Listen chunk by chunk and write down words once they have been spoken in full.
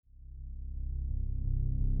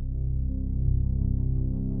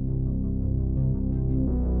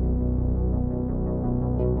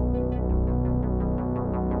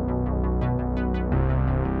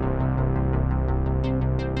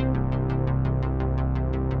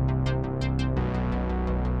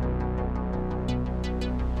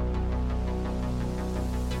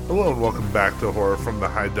Hello and welcome back to Horror from the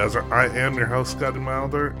High Desert. I am your host, Scotty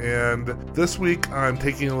Milder, and this week I'm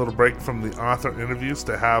taking a little break from the author interviews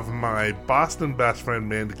to have my Boston best friend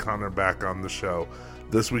Mandy Connor back on the show.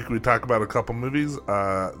 This week we talk about a couple movies,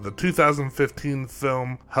 the 2015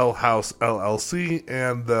 film Hell House LLC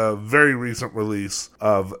and the very recent release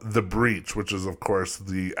of The Breach, which is of course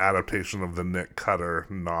the adaptation of the Nick Cutter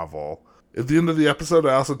novel. At the end of the episode,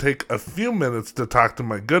 I also take a few minutes to talk to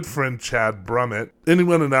my good friend Chad Brummett.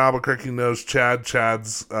 Anyone in Albuquerque knows Chad.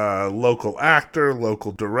 Chad's local actor,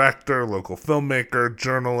 local director, local filmmaker,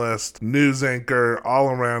 journalist, news anchor,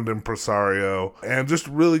 all-around impresario, and just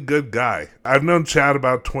a really good guy. I've known Chad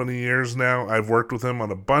about 20 years now. I've worked with him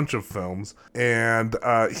on a bunch of films, and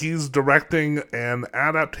he's directing an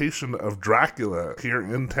adaptation of Dracula here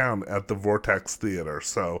in town at the Vortex Theater.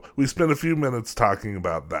 So we spent a few minutes talking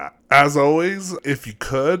about that. As always, if you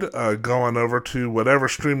could, go on over to whatever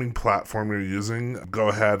streaming platform you're using. Go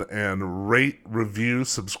ahead and rate, review,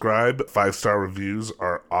 subscribe. 5-star reviews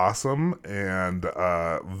are awesome and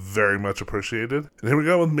very much appreciated. And here we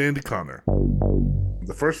go with Mandy Connor.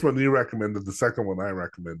 The first one you recommended, the second one I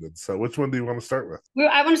recommended. So which one do you want to start with?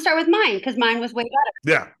 I want to start with mine because mine was way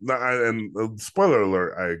better. Yeah, and spoiler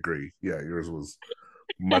alert, I agree. Yeah, yours was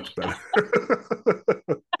much better.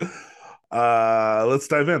 Let's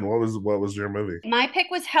dive in. What was your movie? My pick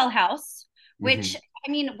was Hell House, which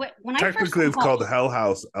I mean, when technically it's called Hell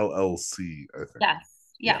House LLC, I think.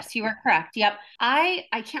 Yes, you were correct. Yep. I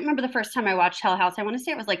can't remember the first time I watched Hell House. I want to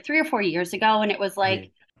say it was like 3 or 4 years ago, and it was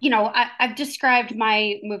like, I've described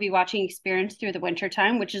my movie watching experience through the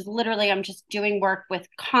wintertime, which is literally I'm just doing work with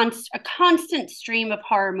a constant stream of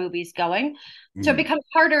horror movies going. So it becomes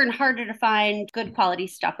harder and harder to find good quality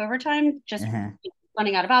stuff over time, just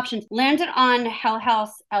running out of options. Landed on Hell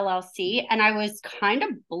House LLC, and I was kind of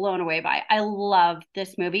blown away by it. I love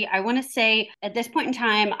this movie. I want to say at this point in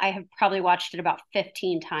time, I have probably watched it about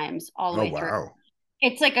 15 times all the way through. Wow.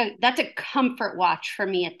 It's like that's a comfort watch for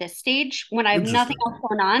me at this stage. When I have nothing else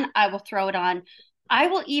going on, I will throw it on. I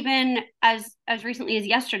will even, as recently as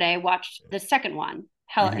yesterday, watched the second one.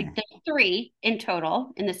 There's 3 in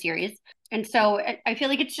total in the series. And so I feel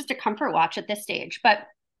like it's just a comfort watch at this stage. But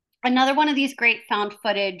another one of these great found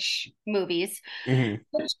footage movies.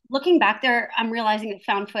 Which, looking back there, I'm realizing that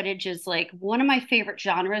found footage is like one of my favorite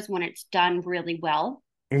genres when it's done really well.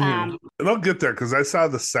 And I'll get there because I saw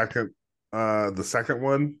the second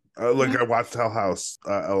one. I watched Hell House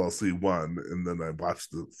LLC 1, and then I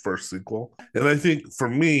watched the first sequel. And I think for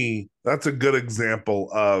me, that's a good example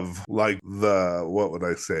of like the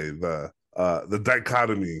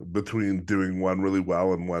dichotomy between doing one really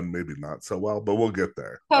well and one maybe not so well, but we'll get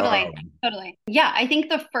there. Totally. Yeah, I think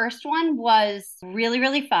the first one was really,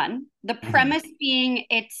 really fun. The premise being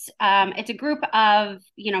it's a group of,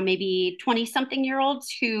 maybe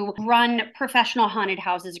 20-something-year-olds who run professional haunted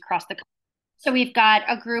houses across the country. So we've got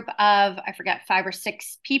a group of, I forget, 5 or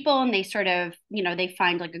 6 people, and they sort of, they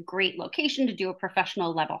find like a great location to do a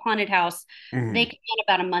professional level haunted house. They come in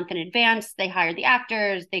about a month in advance. They hire the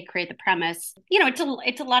actors. They create the premise.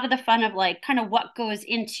 It's a lot of the fun of like kind of what goes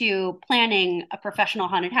into planning a professional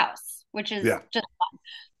haunted house, which is just fun.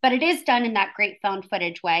 But it is done in that great found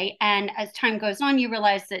footage way. And as time goes on, you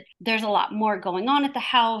realize that there's a lot more going on at the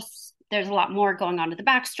house. There's a lot more going on to the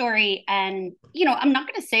backstory. And, I'm not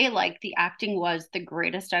going to say like the acting was the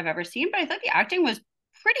greatest I've ever seen, but I thought the acting was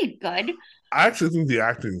pretty good. I actually think the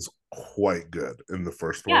acting is quite good in the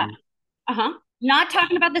first one. Not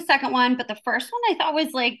talking about the second one, but the first one I thought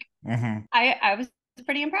was like, I was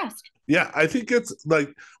pretty impressed. Yeah, I think it's like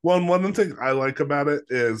one thing I like about it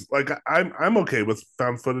is like I'm okay with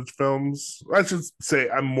found footage films. I should say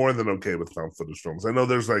I'm more than okay with found footage films. I know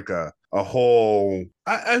there's like a whole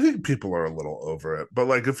I think people are a little over it, but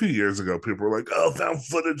like a few years ago people were like, oh, found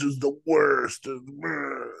footage is the worst.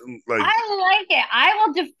 Like I like it. I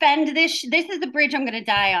will defend this. This is the bridge I'm gonna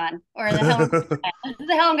die on, or the hill this is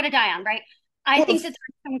the hill I'm gonna die on, right? I think that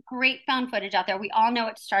there's some great found footage out there. We all know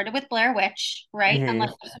it started with Blair Witch, right?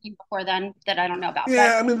 Unless there's something before then that I don't know about.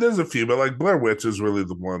 Yeah, I mean, there's a few, but like Blair Witch is really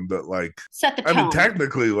the one that like set the tone. I mean,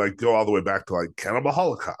 technically, like go all the way back to like Cannibal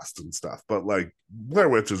Holocaust and stuff, but like Blair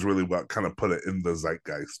Witch is really what kind of put it in the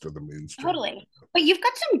zeitgeist or the mainstream. Totally. But you've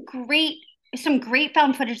got some great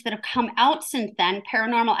found footage that have come out since then.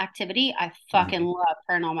 Paranormal Activity. I fucking love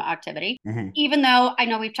Paranormal Activity. Even though I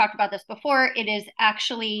know we've talked about this before,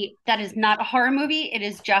 that is not a horror movie. It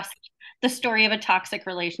is just the story of a toxic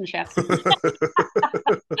relationship.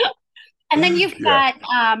 And then you've got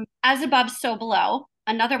As Above, So Below,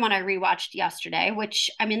 another one I rewatched yesterday, which,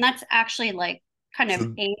 I mean, that's actually like kind of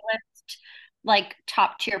A-list like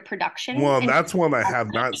top tier production. Well, And that's one I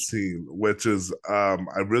have not seen, which is I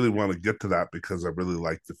really want to get to that because I really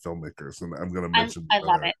like the filmmakers, and I'm going to mention I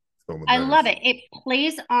love another it. film of I love theirs. it. It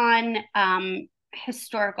plays on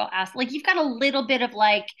historical aspects. Like you've got a little bit of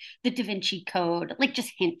like the Da Vinci Code, like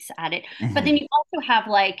just hints at it. But then Mhm. you also have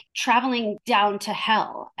like traveling down to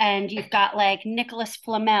hell, and you've got like Nicholas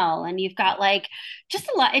Flamel, and you've got like just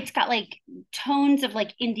a lot. It's got like tones of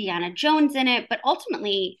like Indiana Jones in it, but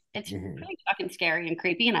ultimately it's Mhm. pretty fucking scary and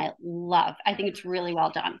creepy. And I think it's really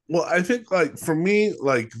well done. Well, I think like for me,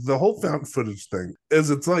 like the whole found footage thing is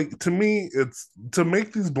it's like to me, it's to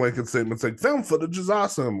make these blanket statements like found footage is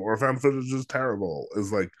awesome or found footage is terrible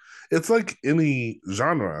is like it's like any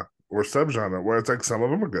genre or subgenre where it's like some of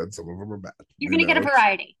them are good, some of them are bad. You're You going to get know, a it's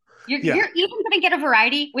variety. yeah. You're even going to get a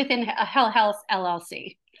variety within a Hell House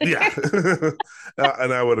LLC. Yeah.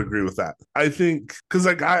 And I would agree with that. I think because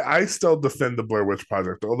like I still defend the Blair Witch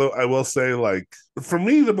Project, although I will say like for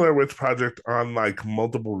me the Blair Witch Project on like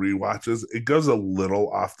multiple rewatches it goes a little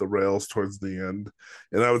off the rails towards the end,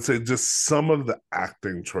 and I would say just some of the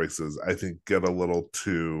acting choices I think get a little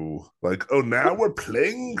too like, oh, now we're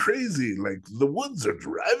playing crazy, like the woods are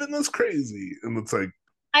driving us crazy, and it's like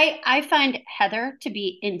I find Heather to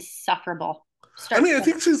be insufferable. I Start mean, I to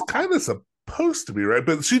finish. think she's kind of supposed to be right,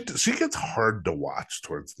 but she gets hard to watch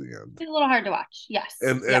towards the end. It's a little hard to watch. Yes.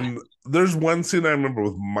 Yeah. And there's one scene I remember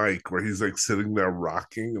with Mike where he's like sitting there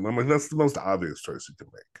rocking, and I'm like, that's the most obvious choice you can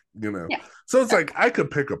make, you know. Yeah. So it's Sure. like I could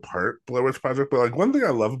pick apart Blair Witch Project, but like one thing I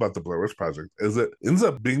love about the Blair Witch Project is it ends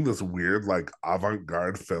up being this weird like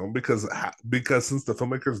avant-garde film because since the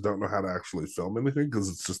filmmakers don't know how to actually film anything because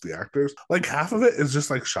it's just the actors, like half of it is just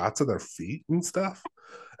like shots of their feet and stuff,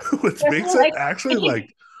 which They're makes it like actually it's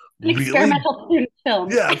like an really experimental student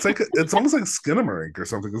film. yeah, it's like it's almost like Skinamarink or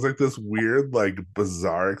something. It's like this weird, like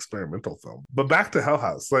bizarre experimental film. But back to Hell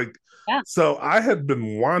House, like Yeah. so I had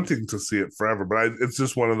been wanting to see it forever, but it's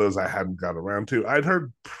just one of those I hadn't got around to. I'd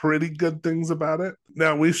heard pretty good things about it.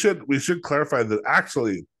 Now we should clarify that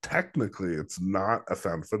actually, technically, it's not a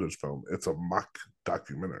found footage film. It's a mock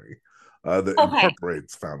documentary that Okay.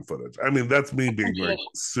 incorporates found footage. I mean, that's me being like Appreciate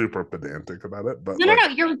it. super pedantic about it, but No, no,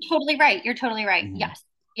 like no. You're totally right. You're totally right. mhm. Yes.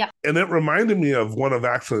 Yeah. And it reminded me of one of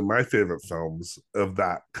actually my favorite films of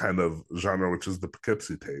that kind of genre, which is the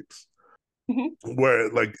Poughkeepsie tapes, Hmm. where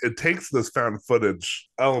like it takes this found footage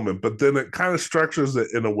element, but then it kind of structures it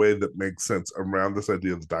in a way that makes sense around this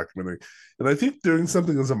idea of the documentary. And I think doing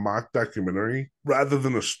something as a mock documentary rather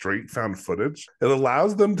than a straight found footage, it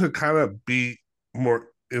allows them to kind of be more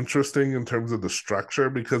interesting in terms of the structure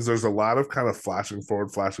because there's a lot of kind of flashing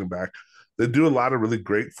forward, flashing back. They do a lot of really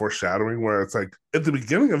great foreshadowing where it's like at the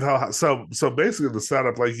beginning of Hell House. So basically the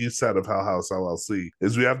setup, like you said, of Hell House LLC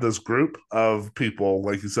is we have this group of people,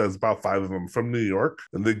 like you said, it's about 5 of them from New York,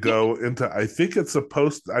 and they Yeah. go into I think it's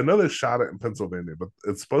supposed I know they shot it in Pennsylvania, but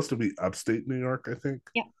it's supposed to be upstate New York, I think.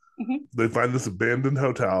 Yeah. Hmm. They find this abandoned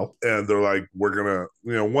hotel and they're like, we're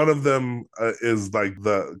gonna, one of them is like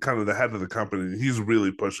the kind of the head of the company. He's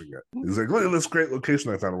really pushing it. He's like, look at this great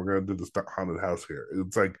location I found, we're gonna do this haunted house here.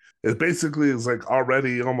 It's like it basically is like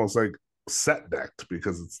already almost like set decked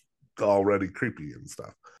because it's already creepy and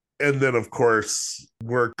stuff. And then of course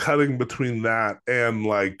we're cutting between that and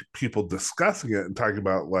like people discussing it and talking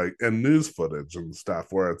about like and news footage and stuff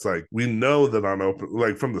where it's like we know that on open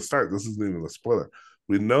like from the start, this isn't even a spoiler,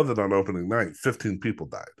 we know that on opening night 15 people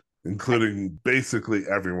died, Right. including basically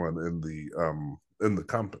everyone in the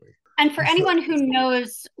company. And for So, anyone who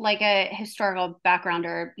knows like a historical background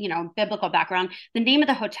or, biblical background, the name of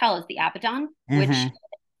the hotel is the Abaddon, which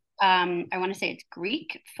mm-hmm. I want to say it's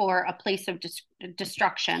Greek for a place of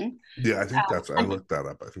destruction, Yeah, I think I an, looked that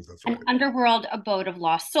up, I think that's an right. underworld abode of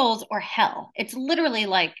lost souls or hell. It's literally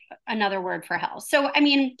like another word for hell. So, I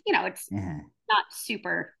mean, it's Mm-hmm. not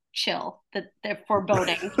super chill, the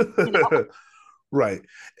foreboding, you know. Right.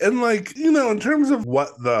 And like, in terms of what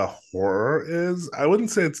the horror is, I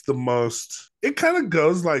wouldn't say it's the most it kind of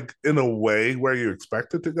goes like in a way where you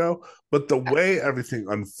expect it to go, but the way everything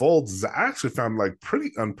unfolds is I actually found like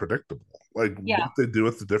pretty unpredictable. Like Yeah. what they do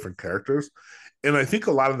with the different characters. And I think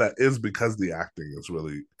a lot of that is because the acting is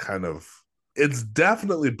really kind of it's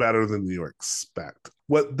definitely better than you expect.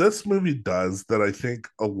 What this movie does that I think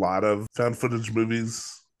a lot of found footage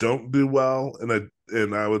movies don't do well,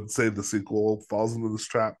 and I would say the sequel falls into this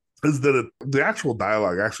trap, is that the actual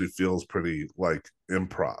dialogue actually feels pretty like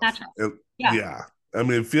improv. Natural. Yeah. Yeah, I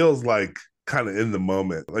mean, it feels like kind of in the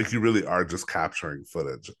moment, like you really are just capturing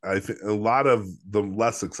footage. I think a lot of the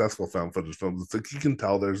less successful found footage films, it's like you can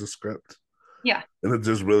tell there's a script, Yeah. and it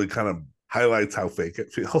just really kind of highlights how fake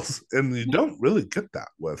it feels, and you Yeah. don't really get that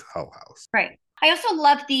with Hell House. Right. I also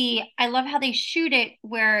love I love how they shoot it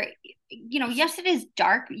where, yes, it is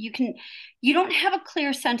dark. You don't have a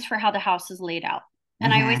clear sense for how the house is laid out.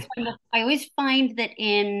 And Hmm. I always find that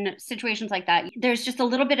in situations like that, there's just a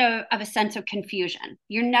little bit of a sense of confusion.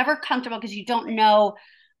 You're never comfortable because you don't know,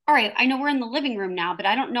 all right, I know we're in the living room now, but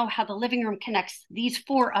I don't know how the living room connects these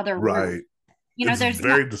four other rooms. Right. It's There's not.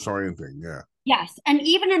 very disorienting. Yeah. Yes. And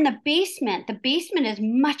even in the basement is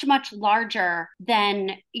much, much larger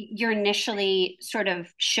than you're initially sort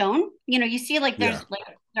of shown. You see like Yeah. there's like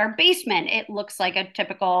our basement, it looks like a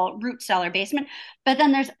typical root cellar basement, but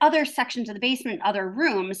then there's other sections of the basement, other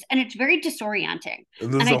rooms, and it's very disorienting. And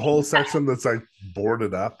And there's I a think whole that, section that's like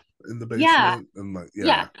boarded up in the yeah, basement. And like, yeah.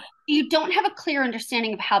 yeah. You don't have a clear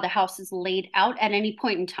understanding of how the house is laid out at any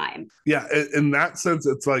point in time. Yeah. In that sense,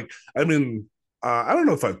 it's like, I mean, I don't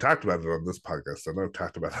know if I've talked about it on this podcast. I know I've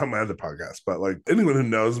talked about it on my other podcast, but like anyone who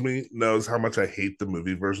knows me knows how much I hate the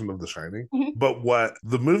movie version of The Shining. Mhm. But what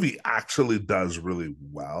the movie actually does really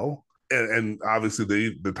well, and obviously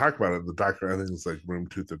they talk about it in the documentary, I think it's like Room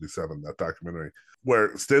 237, that documentary,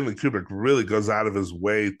 where Stanley Kubrick really goes out of his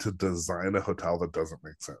way to design a hotel that doesn't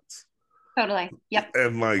make sense. Totally. Yep.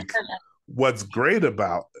 And like what's great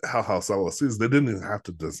about Hell House LLC is they didn't even have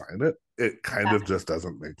to design it. It kind Yeah. of just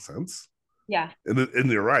doesn't make sense. Yeah.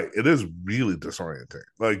 And you're right, it is really disorienting.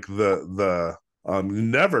 Like you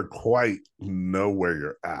never quite know where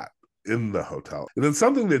you're at in the hotel. And it's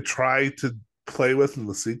something they try to play with in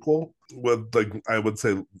the sequel with, like, I would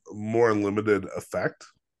say more limited effect.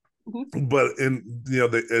 Mhm. But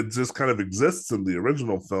it just kind of exists in the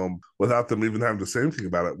original film without them even having to say anything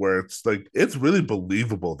about it, where it's like it's really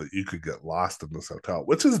believable that you could get lost in this hotel,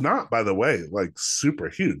 which is not, by the way, like super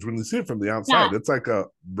huge. When you see it from the outside, Yeah. it's like a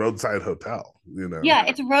roadside hotel. Yeah,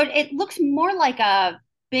 it's a road. It looks more like a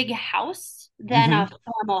big house than a Mm-hmm.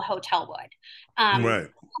 formal hotel would. Um, Right.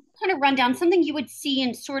 Kind of rundown, something you would see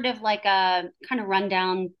in sort of like a kind of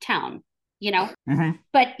rundown town, you know? Mm-hmm.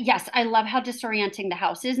 But yes, I love how disorienting the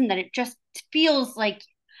house is and that it just feels like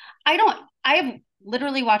I have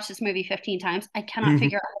literally watched this movie 15 times. I cannot Mm-hmm.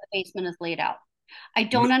 figure out how the basement is laid out. I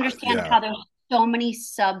don't understand Yeah. how there's so many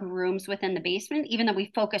sub rooms within the basement, even though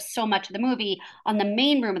we focus so much of the movie on the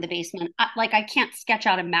main room of the basement. I can't sketch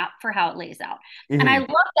out a map for how it lays out. And I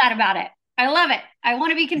Mm-hmm. love that about it. I love it. I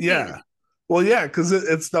want to be confused. Yeah. Well, yeah, because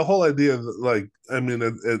it's the whole idea that, like, I mean,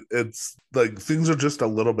 it's like things are just a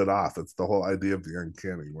little bit off. It's the whole idea of the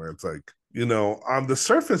uncanny, where it's like, on the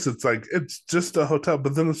surface, it's like it's just a hotel,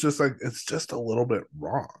 but then it's just like it's just a little bit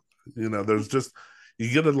wrong. There's just you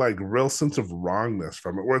get a like real sense of wrongness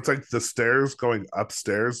from it, where it's like the stairs going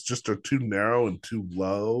upstairs just are too narrow and too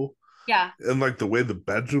low, Yeah. and like the way the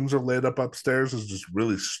bedrooms are laid up upstairs is just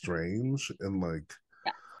really strange, and like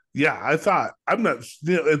Yeah. yeah, I thought I'm not.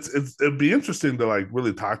 It'd be interesting to like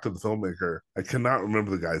really talk to the filmmaker. I cannot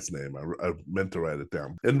remember the guy's name. I meant to write it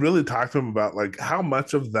down and really talk to him about like how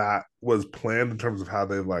much of that was planned in terms of how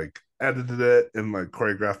they like edited it and like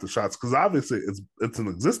choreographed the shots, because obviously it's an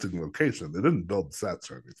existing location. They didn't build sets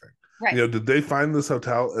or anything. Right. Did they find this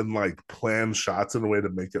hotel and like plan shots in a way to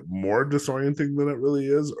make it more disorienting than it really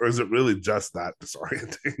is, or is it really just that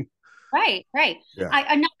disorienting? Right, right. Yeah.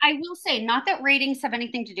 I will say, not that ratings have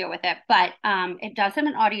anything to do with it, but it does have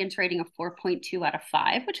an audience rating of 4.2 out of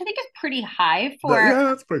 5, which I think is pretty high for Yeah,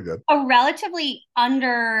 that's pretty good. a relatively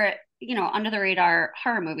under the radar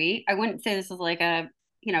horror movie. I wouldn't say this is like a,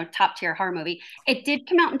 top tier horror movie. It did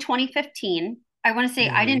come out in 2015. I want to say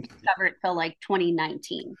I Mhm. didn't discover it till like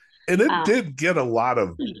 2019. And it Um, did get a lot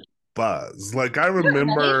of buzz. Like I really?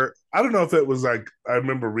 remember, I don't know if it was like I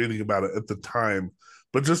remember reading about it at the time,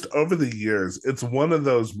 but just over the years, it's one of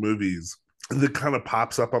those movies that kind of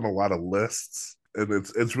pops up on a lot of lists, and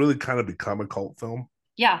it's really kind of become a cult film.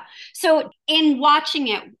 Yeah. So in watching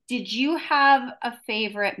it, did you have a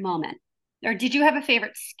favorite moment? Or did you have a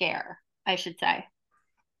favorite scare, I should say?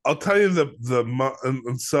 I'll tell you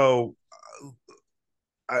and so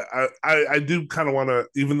I do kind of want to,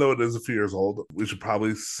 even though it is a few years old, we should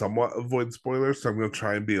probably somewhat avoid spoilers. So I'm going to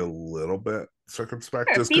try and be a little bit circumspect,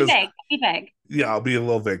 Sure, just be because. vague, be vague. Yeah, I'll be a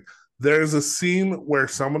little vague. There's a scene where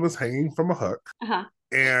someone is hanging from a hook, Uh-huh.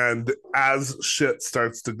 and as shit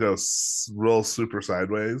starts to go real super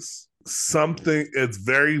sideways, it's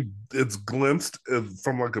glimpsed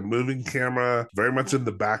from like a moving camera, very much in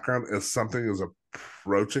the background, as something is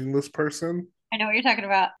approaching this person. I know what you're talking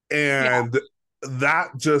about. Yeah. And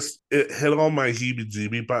that just it hit all my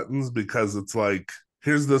heebie-jeebie buttons, because it's like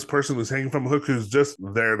here's this person who's hanging from a hook who's just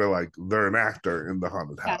there to like they're an actor in the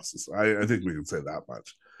haunted Yeah. houses. I think we can say that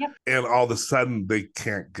much. Yep. And all of a sudden they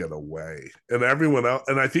can't get away, and everyone else,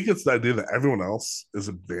 and I think it's the idea that everyone else is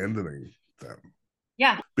abandoning them.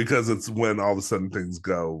 Yeah. because it's when all of a sudden things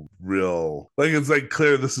go real, like it's like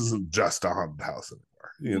clear this isn't just a haunted house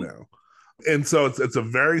anymore, you Mhm. know. And so it's a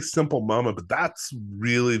very simple moment, but that's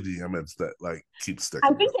really the image that like keeps I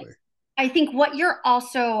sticking think with me. I think what you're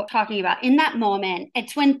also talking about in that moment,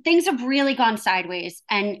 it's when things have really gone sideways.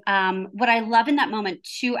 And what I love in that moment,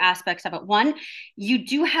 two aspects of it. One, you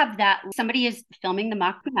do have that somebody is filming the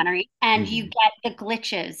mockumentary, and you Mm-hmm. get the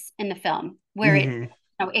glitches in the film where it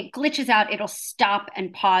Mm-hmm. it glitches out, it'll stop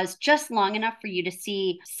and pause just long enough for you to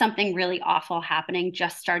see something really awful happening,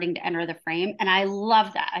 just starting to enter the frame. And I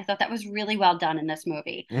love that. I thought that was really well done in this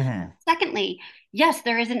movie. Mm-hmm. Secondly, yes,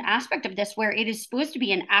 there is an aspect of this where it is supposed to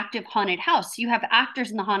be an active haunted house. You have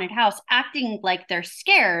actors in the haunted house acting like they're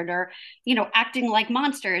scared or, acting like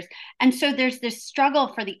monsters. And so there's this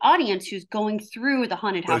struggle for the audience who's going through the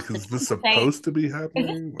haunted house. Like, The is this people say, supposed to be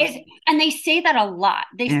happening? Like, and they say that a lot.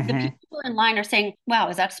 The mm-hmm. people in line are saying, "Wow,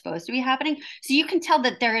 is that supposed to be happening?" So you can tell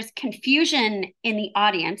that there is confusion in the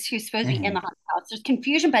audience who's supposed to be in Mm-hmm. the haunted house. There's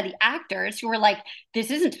confusion by the actors who are like,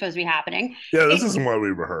 "This isn't supposed to be happening." Yeah, this It isn't what we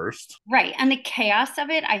rehearsed. Right. And the chaos of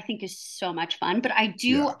it, I think, is so much fun. But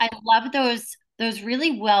Yeah. I love those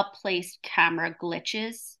really well placed camera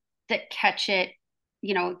glitches that catch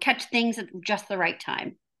things at just the right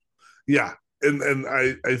time. Yeah. And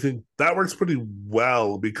I think that works pretty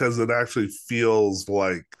well because it actually feels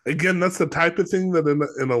like, again, that's the type of thing that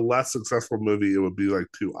in a less successful movie it would be like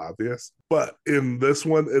too obvious, but in this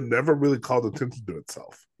one it never really called attention to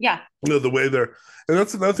itself. Yeah. The way they're, and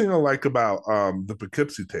that's another thing I like about the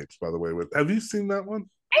Poughkeepsie tapes, by the way. With, have you seen that one?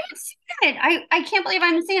 I haven't seen it. I can't believe I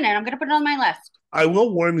haven't seen it. I'm gonna put it on my list. I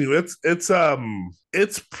will warn you,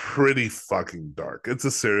 it's pretty fucking dark. It's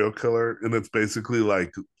a serial killer, and it's basically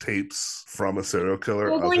like tapes from a serial killer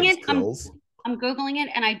of Googling his it. kills. I'm Googling it,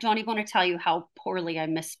 and I don't even want to tell you how poorly I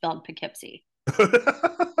misspelled Poughkeepsie.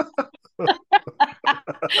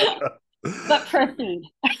 But proceed.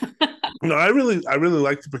 No, I really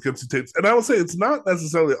like the Poughkeepsie tapes, and I will say it's not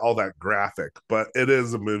necessarily all that graphic, but it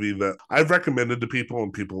is a movie that I've recommended to people,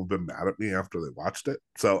 and people have been mad at me after they watched it.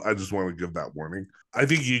 So I just want to give that warning. I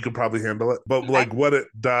think you could probably handle it, but Okay. like what it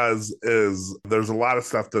does is there's a lot of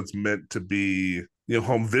stuff that's meant to be,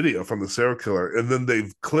 home video from the serial killer, and then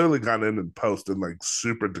they've clearly gone in and post and like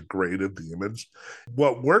super degraded the image.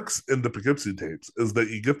 What works in the Poughkeepsie tapes is that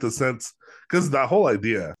you get the sense, because the whole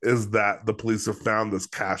idea is that the police have found this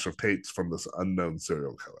cache of tapes from this unknown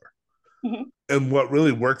serial killer. Mhm. And what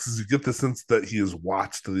really works is you get the sense that he has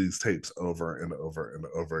watched these tapes over and over and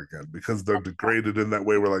over again because they're degraded in that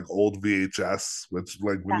way where like old VHS, which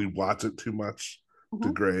like when Yeah. you watch it too much Mhm.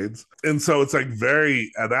 degrades. And so it's like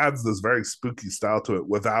it adds this very spooky style to it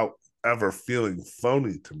without ever feeling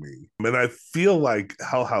phony to me. And I feel like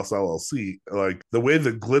Hell House LLC, like the way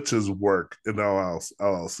the glitches work in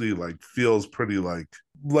LLC, like feels pretty like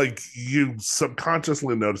you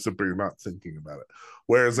subconsciously notice it, but you're not thinking about it.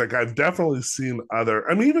 Whereas like I've definitely seen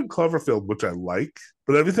even Cloverfield, which I like,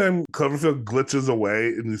 but every time Cloverfield glitches away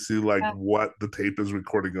and you see like Yeah. what the tape is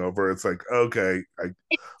recording over, it's like, okay,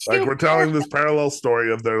 It's like too we're telling this perfect. parallel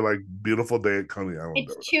story of their like beautiful day at Coney Island or It's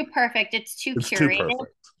whatever. too perfect. It's too It's too curated.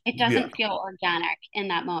 perfect. It Yeah, doesn't feel organic in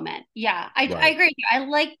that moment. Yeah, I right, agree with you. I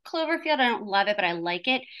like Cloverfield. I don't love it, but I like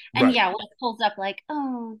it. And right. yeah, when it pulls up like,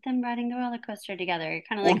 oh, them riding the roller coaster together, you're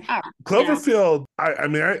kind of Well, like, oh, Cloverfield,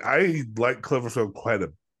 I like Cloverfield quite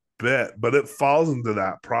a bit, but it falls into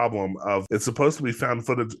that problem of it's supposed to be found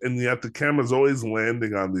footage, and yet the camera's always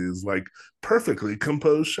landing on these like perfectly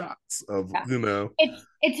composed shots of, yeah.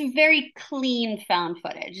 It's very clean found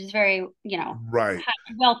footage. It's very, right.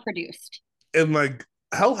 well produced. And like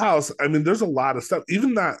Hell House, there's a lot of stuff.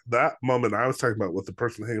 Even that moment I was talking about with the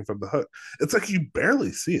person hanging from the hook, it's like you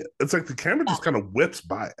barely see it. It's like the camera Yeah. just kind of whips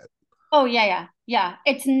by it. Oh yeah, yeah, yeah.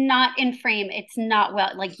 It's not in frame. It's not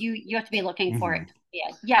well. Like you have to be looking for it. Mm-hmm.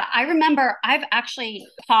 Yeah, yeah. I remember I've actually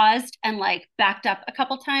paused and like backed up a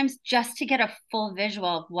couple times just to get a full visual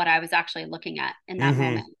of what I was actually looking at in that Mm-hmm.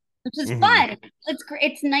 moment, which is Mm-hmm. fun. It's great.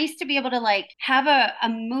 It's nice to be able to like have a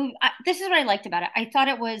move. This is what I liked about it. I thought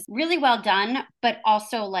it was really well done, but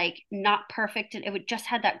also like not perfect. It would just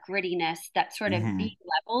had that grittiness, that sort of Mm-hmm. B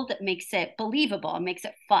level that makes it believable and makes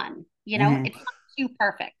it fun. Mm-hmm. It's not too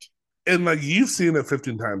perfect. And like you've seen it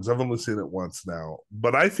 15 times. I've only seen it once now.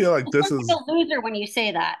 But I feel like this Like is a loser when you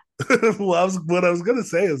say that. well, what I was gonna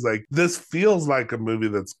say is like this feels like a movie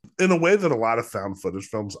that's in a way that a lot of found footage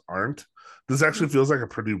films aren't. This actually feels like a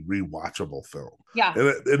pretty rewatchable film. Yeah.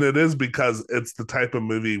 And it is because it's the type of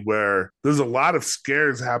movie where there's a lot of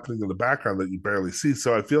scares happening in the background that you barely see.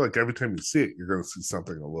 So I feel like every time you see it, you're going to see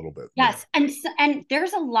something a little bit new. Yes. And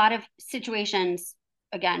there's a lot of situations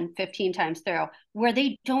again 15 times through, where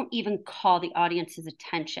they don't even call the audience's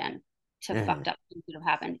attention to fucked up things that have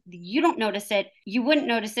happened. You don't notice it. You wouldn't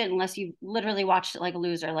notice it unless you literally watched it like a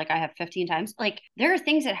loser, like I have 15 times. Like there are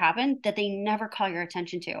things that happen that they never call your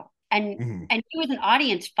attention to. And you as an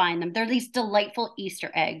audience find them. They're these delightful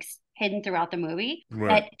Easter eggs hidden throughout the movie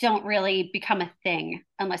that don't really become a thing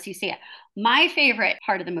unless you see it. My favorite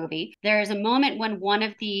part of the movie, there is a moment when one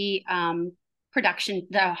of the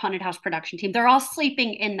the haunted house production team, they're all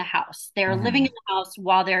sleeping in the house. They're living in the house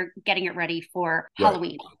while they're getting it ready for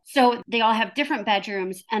Halloween. So they all have different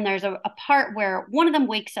bedrooms. And there's a part where one of them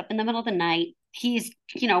wakes up in the middle of the night. He's,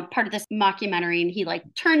 part of this mockumentary, and he like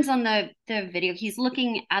turns on the video. He's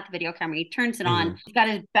looking at the video camera. He turns it on. He's got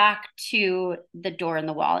his back to the door in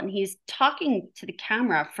the wall, and he's talking to the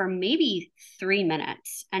camera for maybe 3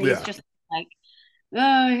 minutes. And he's just like,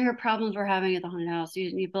 oh, here are problems we're having at the haunted house,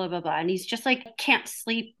 blah, blah, blah. And he's just like, can't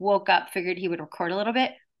sleep, woke up, figured he would record a little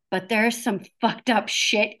bit. But there's some fucked up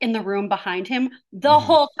shit in the room behind him the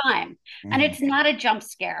whole time. And it's not a jump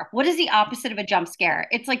scare. What is the opposite of a jump scare?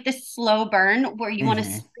 It's like this slow burn where you want to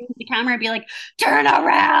scream at the camera and be like, turn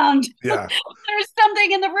around. Yeah. There's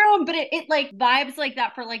something in the room. But it like vibes like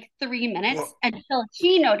that for like 3 minutes until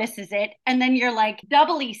he notices it. And then you're like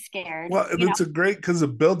doubly scared. Well, and it's a great, because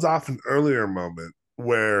it builds off an earlier moment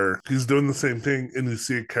where he's doing the same thing and you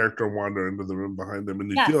see a character wander into the room behind him and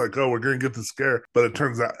you feel like, oh, we're going to get the scare. But it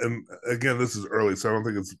turns out, and again, this is early, so I don't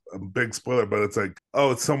think it's a big spoiler, but it's like, oh,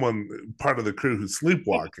 it's someone, part of the crew who's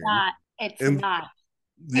sleepwalking. It's not.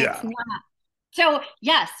 Yeah. It's not. So,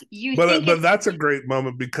 yes, But that's a great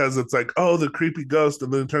moment because it's like, oh, the creepy ghost.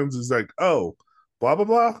 And then it turns, he's like, oh, blah, blah,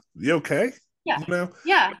 blah. You okay? Yeah.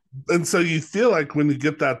 Yeah. And so you feel like when you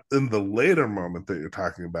get that in the later moment that you're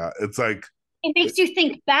talking about, it's like, it makes you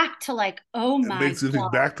think back to like, oh my God. It makes you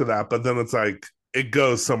think back to that, but then it's like, it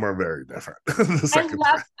goes somewhere very different.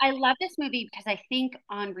 I love this movie because I think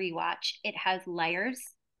on rewatch, it has layers,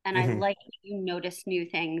 and I like that you notice new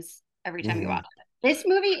things every time you watch it. This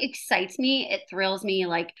movie excites me. It thrills me.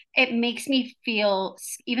 Like, it makes me feel,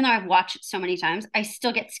 even though I've watched it so many times, I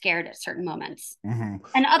still get scared at certain moments. And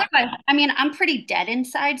otherwise, I mean, I'm pretty dead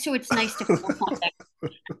inside, so it's nice to feel something.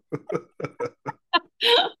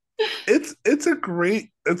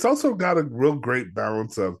 It's also got a real great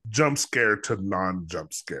balance of jump scare to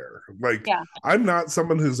non-jump scare. Like, I'm not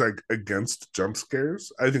someone who's like against jump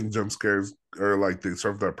scares. I think jump scares are like, they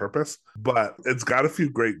serve their purpose, but it's got a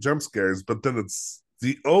few great jump scares, but then it's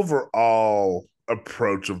the overall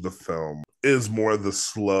approach of the film is more the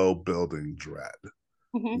slow building dread.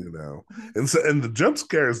 And so, and the jump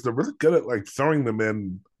scares, they're really good at like throwing them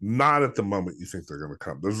in not at the moment you think they're going to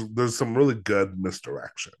come. There's some really good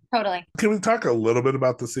misdirection. Totally. Can we talk a little bit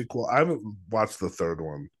about the sequel? I haven't watched the third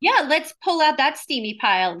one. Yeah, let's pull out that steamy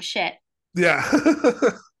pile of shit. Yeah.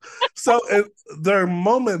 So there are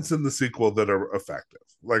moments in the sequel that are effective.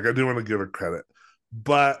 Like, I do want to give it credit,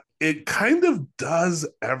 but it kind of does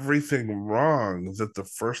everything wrong that the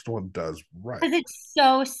first one does right. Because it's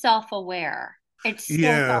so self-aware. It's so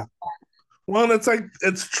self-aware. Well, and it's like,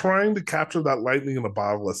 it's trying to capture that lightning in a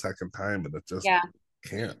bottle a second time, and it just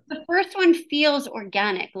can't. The first one feels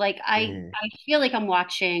organic. Like, I feel like I'm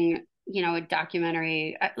watching, a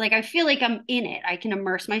documentary. Like, I feel like I'm in it. I can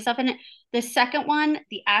immerse myself in it. The second one,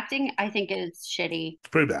 the acting, I think is shitty. It's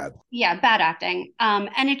pretty bad. Yeah, bad acting. And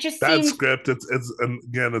it just bad script. And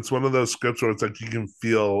again, it's one of those scripts where it's like, you can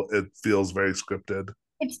feel it feels very scripted.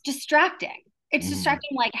 It's distracting. It's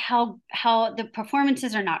distracting, like how the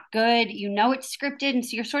performances are not good. It's scripted, and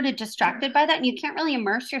so you're sort of distracted by that, and you can't really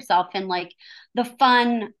immerse yourself in like the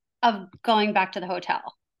fun of going back to the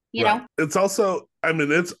hotel. You know? It's also, I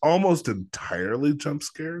mean, it's almost entirely jump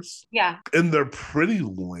scares. Yeah. And they're pretty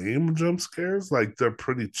lame jump scares. Like, they're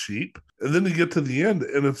pretty cheap. And then you get to the end,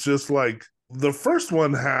 and it's just like, the first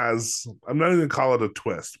one has, I'm not even going to call it a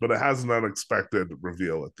twist, but it has an unexpected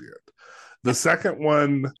reveal at the end. The second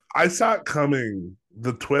one, I saw it coming,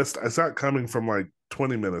 the twist, I saw it coming from like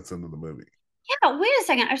 20 minutes into the movie. Yeah, wait a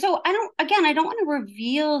second. So I don't want to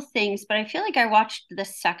reveal things, but I feel like I watched the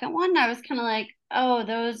second one. I was kind of like, oh,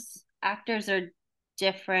 those actors are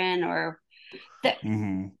different, or they're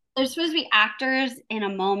supposed to be actors in a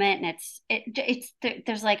moment, and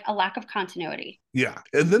there's like a lack of continuity. Yeah.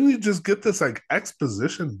 And then you just get this like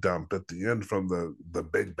exposition dump at the end from the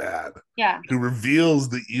big bad. Yeah. Who reveals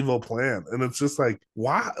the evil plan. And it's just like,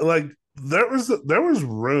 wow, like there was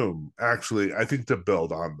room actually, I think, to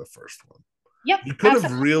build on the first one. Yep. You could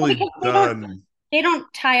have really done. They don't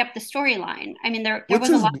tie up the storyline. I mean, there was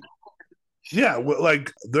a lot. Yeah, well,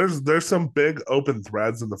 like there's some big open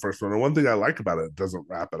threads in the first one, and one thing I like about it doesn't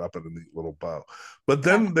wrap it up in a neat little bow. But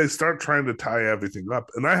Yeah. then they start trying to tie everything up,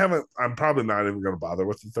 and I'm probably not even going to bother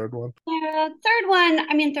with the third one. Yeah,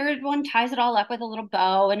 third one ties it all up with a little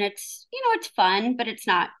bow and it's fun, but it's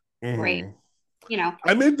not great, Hmm. you know.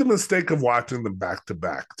 I made the mistake of watching them back to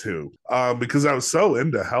back too, because I was so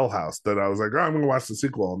into Hell House that I was like, oh, I'm going to watch the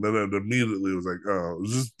sequel, and then it immediately was like, oh, it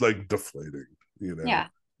was just like deflating, you know. Yeah.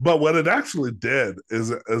 But what it actually did is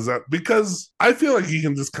that, because I feel like you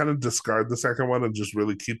can just kind of discard the second one and just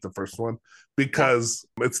really keep the first one, Yeah. because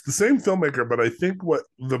it's the same filmmaker. But I think what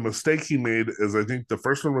the mistake he made is, I think the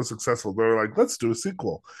first one was successful. They were like, let's do a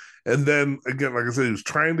sequel. And then again, like I said, he was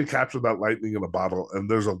trying to capture that lightning in a bottle, and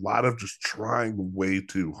there's a lot of just trying way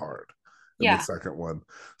too hard in the Yeah. second one.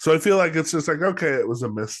 So I feel like it's just like, okay, it was a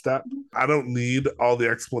misstep. I don't need all the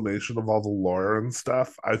explanation of all the lore and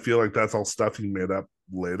stuff. I feel like that's all stuff he made up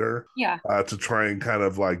later, Yeah. to try and kind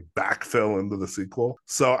of like backfill into the sequel.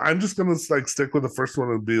 So I'm just gonna like stick with the first one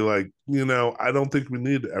and be like, I don't think we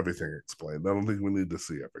need everything explained. I don't think we need to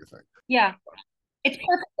see everything. Yeah. It's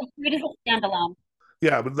perfect. It's great as a standalone.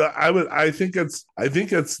 Yeah, but I think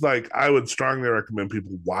it's like, I would strongly recommend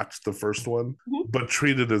people watch the first one, Mhm. but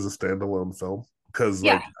treat it as a standalone film, because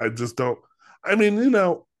Yeah. like I just don't. I mean,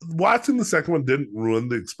 watching the second one didn't ruin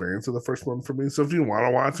the experience of the first one for me. So if you want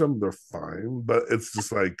to watch them, they're fine. But it's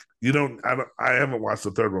just like, you don't. I don't. I haven't watched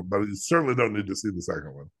the third one, but you certainly don't need to see the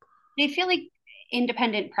second one. They feel like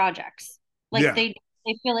independent projects. Like Yeah, they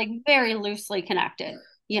feel like very loosely connected,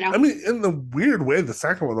 you I know? mean, in the weird way, the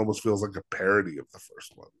second one almost feels like a parody of the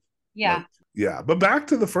first one. Like, Yeah. yeah, but back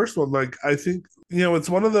to the first one, like, I think, it's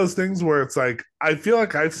one of those things where it's like, I feel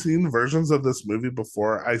like I've seen versions of this movie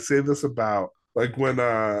before. I say this about, like, when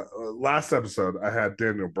last episode I had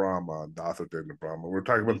Daniel Brahm on, the author Daniel Brahm, and we are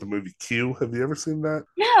talking about the movie Q. Have you ever seen that?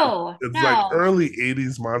 No, It's like no. early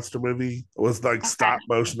 80s monster movie. It was like Okay. stop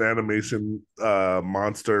motion animation,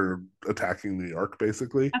 monster attacking New York,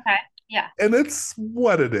 basically. Okay. Yeah. And it's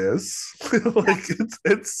what it is. Yeah. Like,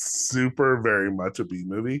 it's super very much a B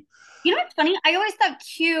movie. You know what's funny? I always thought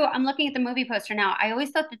Q, I'm looking at the movie poster now. I always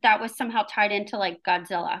thought that that was somehow tied into like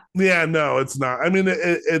Godzilla. Yeah, no, it's not. I mean,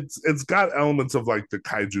 it's got elements of like the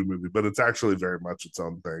kaiju movie, but it's actually very much its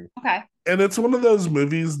own thing. Okay. And it's one of those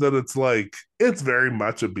movies that it's like, it's very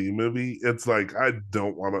much a B movie. It's like, I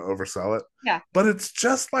don't want to oversell it, Yeah. but it's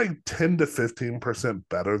just like 10 to 15%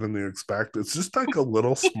 better than you expect. It's just like a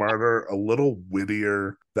little smarter, a little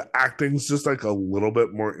wittier. The acting's just like a little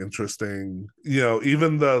bit more interesting.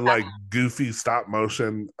 Even the like goofy stop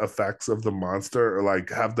motion effects of the monster are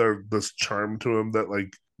like, have this charm to them that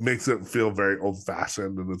like makes it feel very old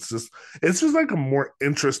fashioned. And it's just like a more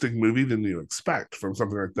interesting movie than you expect from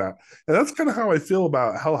something like that. And that's kind of how I feel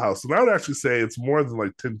about Hell House. And I would actually say it's more than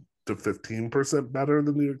like 10 to 15% better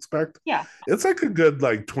than you expect. Yeah. It's like a good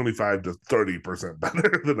like 25 to 30%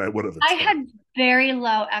 better than I would have I expected. had very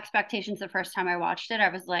low expectations the first time I watched it. I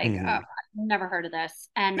was like, oh, Mm-hmm. I've never heard of this.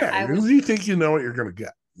 And Yeah, because you think you know what you're going to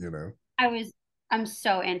get. I was, I'm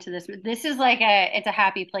so into this. This is like it's a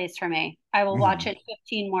happy place for me. I will watch Mm-hmm. it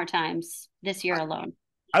 15 more times this year alone.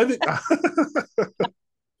 I think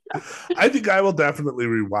I think I will definitely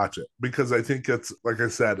rewatch it, because I think it's, like I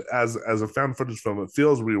said, as a found footage film, it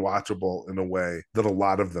feels rewatchable in a way that a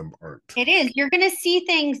lot of them aren't. It is. You're going to see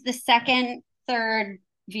things the second, third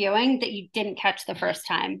viewing that you didn't catch the first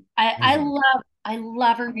time. Mm-hmm. I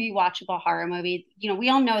love a rewatchable horror movie. We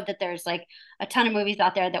all know that there's like a ton of movies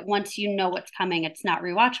out there that once you know what's coming, it's not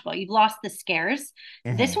rewatchable. You've lost the scares.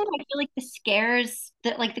 This Mm-hmm. one, I feel like the scares,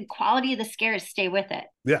 that like the quality of the scares stay with it.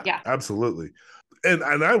 Yeah, Yeah. absolutely. And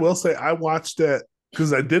I will say, I watched it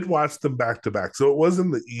because I did watch them back to back, so it was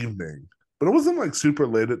in the evening, but it wasn't like super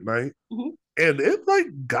late at night, Mhm. and it like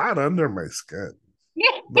got under my skin.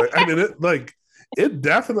 Yeah. Like, I mean, it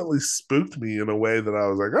definitely spooked me in a way that I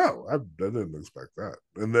was like, oh, I didn't expect that.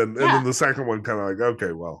 And then Yeah. the second one kind of like,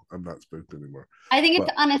 okay, well, I'm not spooked anymore. I think it's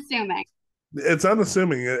But unassuming. it's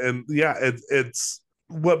unassuming, and yeah, it's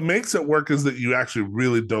what makes it work is that you actually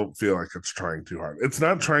really don't feel like it's trying too hard. It's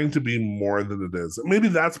not trying to be more than it is. Maybe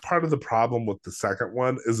that's part of the problem with the second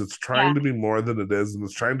one, is it's Yeah. trying to be more than it is, and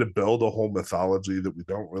it's trying to build a whole mythology that we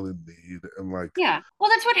don't really need. And like, Yeah. Well,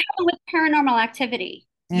 that's what happened with Paranormal Activity,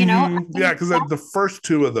 you know? yeah, because the first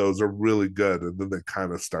two of those are really good, and then they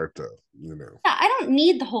kind of start to, Yeah, I don't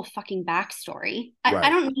need the whole fucking backstory. I right.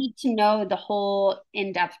 don't need to know the whole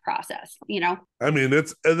in-depth process, you know? I mean,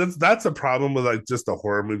 that's a problem with like just a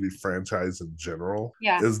horror movie franchise in general.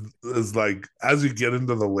 Yeah. Is like, as you get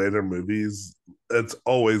into the later movies, it's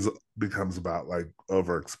always becomes about like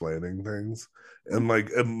over explaining things, and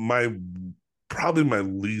like, my probably my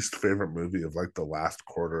least favorite movie of like the last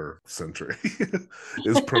quarter century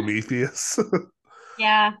is Prometheus.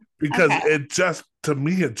 Yeah. Because Okay. it just, to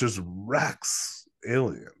me, it just wrecks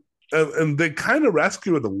Alien. And they kind of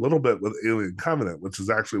rescue it a little bit with Alien Covenant, which is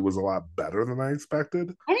actually was a lot better than I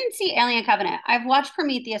expected. I didn't see Alien Covenant. I've watched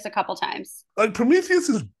Prometheus a couple times. Like Prometheus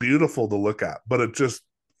is beautiful to look at, but it just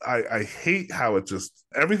I hate how it just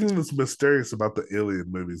everything that's mysterious about the Alien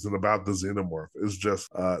movies and about the xenomorph is just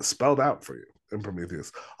spelled out for you in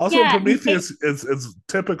Prometheus. Also, in Yeah. Prometheus, it's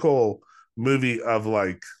typical movie of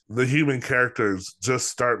like the human characters just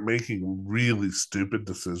start making really stupid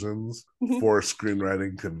decisions Mhm. for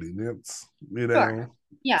screenwriting convenience. You Sure. know, it's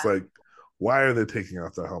Yeah. like why are they taking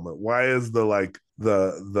off the helmet? Why is the like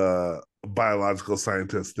the biological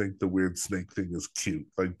scientist think the weird snake thing is cute?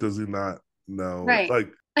 Like, does he not know? Right.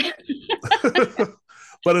 Like,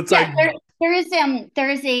 but it's Yeah, like, there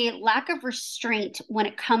is a lack of restraint when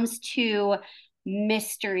it comes to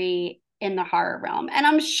mystery in the horror realm. And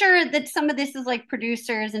I'm sure that some of this is like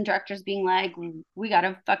producers and directors being like, we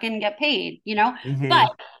gotta fucking get paid, you know? But mm-hmm.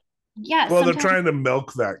 yeah, Well, they're sometimes trying to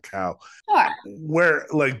milk that cow. sure. Where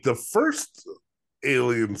like the first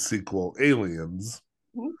Alien sequel, Aliens,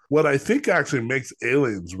 Mhm. what I think actually makes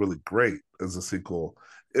Aliens really great as a sequel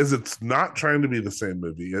is it's not trying to be the same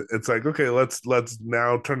movie. It's like, okay, let's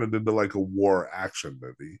now turn it into like a war action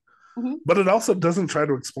movie. Mhm. But it also doesn't try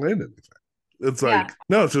to explain anything. It's Yeah. like,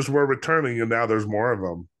 no, it's just we're returning and now there's more of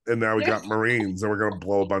them. And now we There's got Marines and we're going to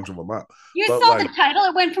blow a bunch of them up. you But saw the like, title,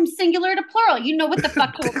 it went from singular to plural. You know what the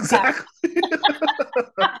fuck to expect. exactly.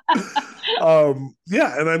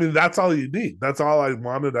 Yeah. And I mean, that's all you need. That's all I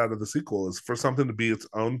wanted out of the sequel is for something to be its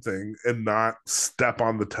own thing and not step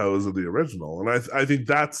on the toes of the original. And I think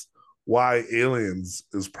that's why Aliens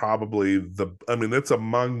is probably I mean, it's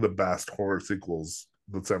among the best horror sequels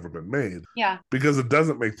that's ever been made Yeah. because it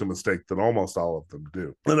doesn't make the mistake that almost all of them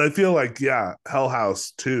do. And I feel like, yeah, Hell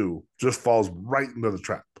House 2 just falls right into the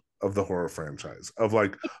trap of the horror franchise of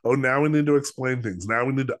like, oh, now we need to explain things. Now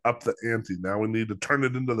we need to up the ante. Now we need to turn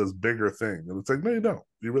it into this bigger thing. And it's like, no, you don't.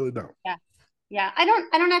 You really don't. Yeah. Yeah. I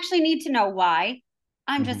don't actually need to know why.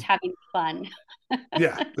 I'm Mm-hmm. just having fun.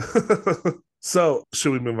 Yeah. So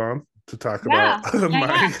should we move on to talk about Yeah. Yeah. Yeah.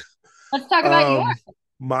 my Let's talk about yours.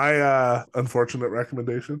 um unfortunate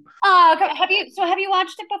recommendation? Okay. Have you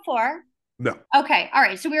watched it before? No. Okay. All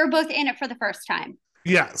right. So we were both in it for the first time.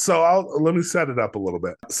 Yeah, so let me set it up a little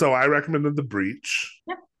bit. So I recommended The Breach,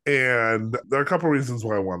 Yep. and there are a couple reasons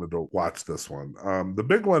why I wanted to watch this one. The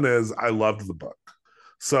big one is I loved the book.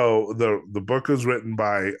 So the book is written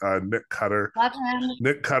by Nick Cutter. Legend.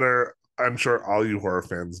 Nick Cutter, I'm sure all you horror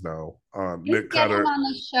fans know. Please Nick get him Cutter, on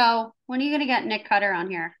the show. When are you going to get Nick Cutter on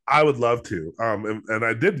here? I would love to. And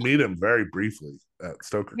I did meet him very briefly at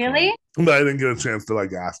Really? StokerCon, but I didn't get a chance to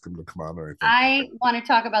like ask him to come on or anything. I want to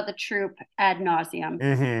talk about the troop ad nauseum.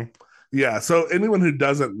 Mm-hmm. Yeah. So anyone who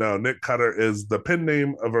doesn't know, Nick Cutter is the pen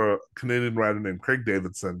name of a Canadian writer named Craig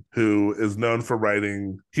Davidson, who is known for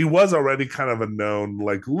writing. He was already kind of a known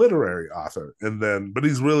like literary author, and then, but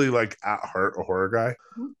he's really like at heart a horror guy.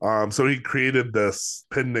 Mhm. So he created this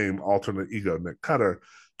pen name alternate ego, Nick Cutter,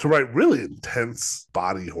 to write really intense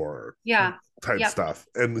body horror Yeah. type Yep. stuff,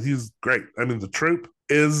 and he's great. I mean, The Troop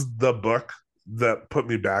is the book that put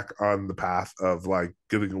me back on the path of like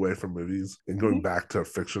getting away from movies and going Mhm. back to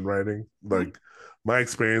fiction writing. Mhm. Like my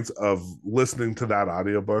experience of listening to that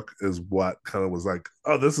audiobook is what kind of was like,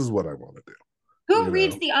 oh, this is what I want to do. Who You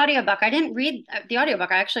reads know? the audiobook? I didn't read the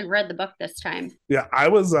audiobook. I actually read the book this time. Yeah, I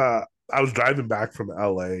was driving back from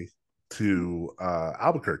LA to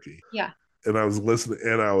Albuquerque, Yeah. and I was listening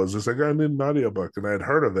and I was just like, I need an audiobook, and I had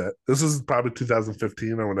heard of it. This is probably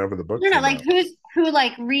 2015 or whenever the book No, no, came like out. who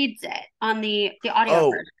like reads it on the audio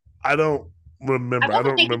Oh, version? I don't I remember. I wasn't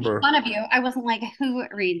don't making remember. fun of you. I wasn't like who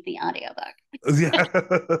reads the audiobook.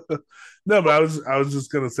 Yeah. No, but I was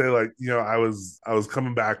just gonna say, like, I was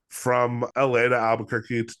coming back from LA to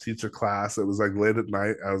Albuquerque to teach a class. It was like late at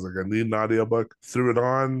night. I was like, I need an audiobook. Threw it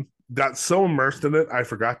on, got so immersed in it, I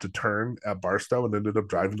forgot to turn at Barstow and ended up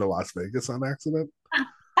driving to Las Vegas on accident.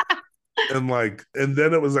 And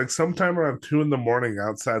then it was like sometime around 2 a.m.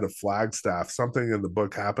 outside of Flagstaff, something in the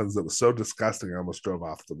book happens that was so disgusting I almost drove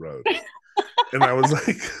off the road. And I was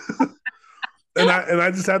like, and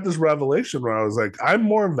I just had this revelation where I was like, I'm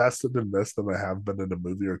more invested in this than I have been in a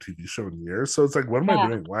movie or TV show in years. So it's like, what am I Yeah.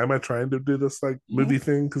 doing? Why am I trying to do this like Mhm. movie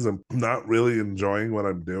thing? Because I'm not really enjoying what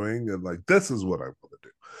I'm doing, and like this is what I want to do.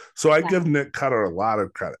 So I Yeah. give Nick Cutter a lot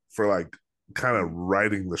of credit for like kind of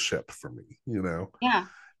righting the ship for me, Yeah. Yep.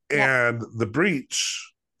 And The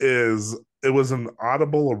Breach is It was an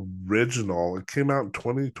Audible original. It came out in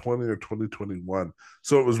 2020 or 2021.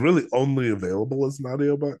 So it was really only available as an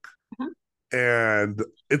audiobook. Mhm. And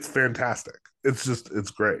it's fantastic.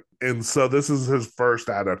 It's great. And so this is his first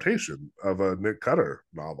adaptation of a Nick Cutter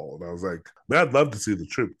novel. And I was like, man, I'd love to see The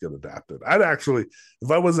Troop get adapted. I'd actually,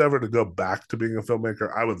 if I was ever to go back to being a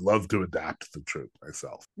filmmaker, I would love to adapt The Troop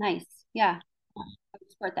myself. Nice. Yeah. I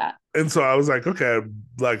would support that. And so I was like, okay,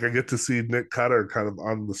 like I get to see Nick Cutter kind of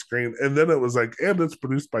on the screen. And then it was like, and it's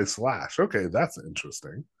produced by Slash. Okay, that's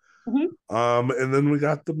interesting. Mhm. And then we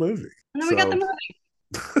got the movie. And then we got the So movie.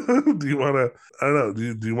 do you want to? I don't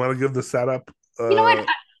know. Do you want to give the setup, You know what?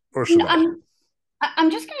 or should I?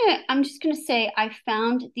 I'm just gonna say I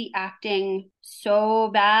found the acting so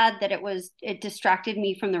bad that it distracted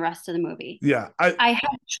me from the rest of the movie. Yeah, I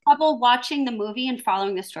had trouble watching the movie and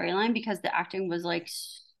following the storyline because the acting was like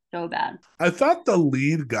so bad. I thought the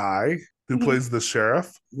lead guy who Mhm. plays the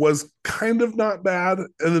sheriff was kind of not bad,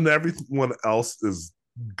 and then everyone else is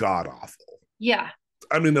god awful. Yeah,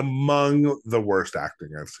 I mean, among the worst acting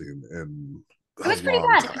I've seen in it a was pretty long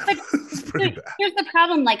bad. time. But It's pretty bad. here's the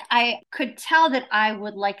problem: like I could tell that I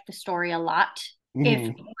would like the story a lot if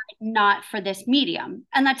it Mhm. were not for this medium,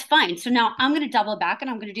 and that's fine. So now I'm gonna double back and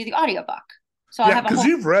I'm gonna do the audiobook. So I'll Yeah, have a because whole.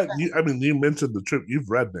 you've read. I mean, you mentioned The Trip. You've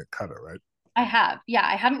read Nick Cutter, right? I have. Yeah,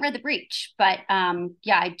 I haven't read The Breach, but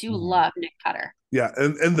yeah, I do Mhm. love Nick Cutter. Yeah,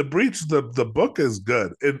 and the breach, the book is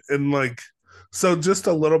good. And like, so just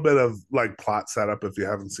a little bit of like plot setup if you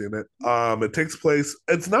haven't seen it. It takes place,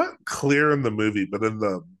 it's not clear in the movie, but in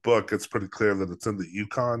the book it's pretty clear that it's in the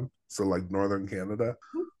Yukon, so like northern Canada.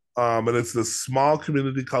 And it's this small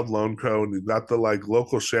community called Lone Crow, and you've got the like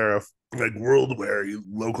local sheriff, like world weary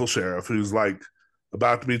local sheriff, who's like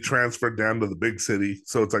about to be transferred down to the big city.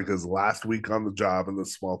 So it's like his last week on the job in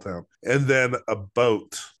this small town. And then a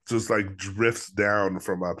boat just like drifts down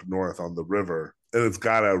from up north on the river. And it's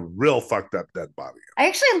got a real fucked up dead body. I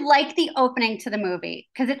actually like the opening to the movie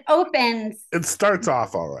because it opens It starts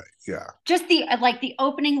off all right. Yeah. just the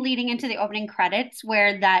opening leading into the opening credits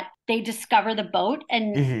where that they discover the boat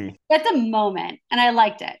and Mm-hmm. that's a moment and I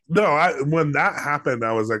liked it. No, when that happened,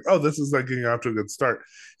 I was like, oh, this is like getting off to a good start.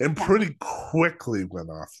 And Yeah. pretty quickly went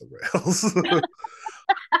off the rails.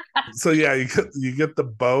 So yeah, you get the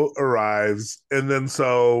boat arrives, and then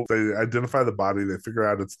so they identify the body. They figure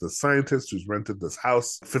out it's the scientist who's rented this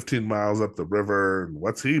house 15 miles up the river. And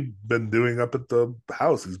what's he been doing up at the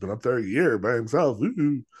house? He's been up there a year by himself.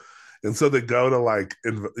 Ooh. And so they go to like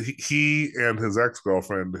he and his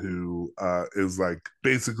ex-girlfriend, who is like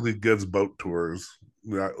basically gives boat tours,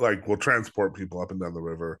 like will transport people up and down the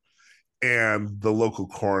river, and the local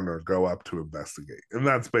coroner go up to investigate. And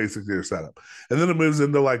that's basically your setup. And then it moves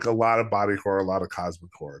into like a lot of body horror, a lot of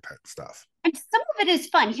cosmic horror type stuff. And some of it is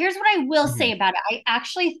fun. Here's what I will Mm-hmm. say about it. I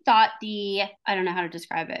actually thought I don't know how to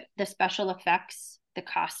describe it, the special effects, the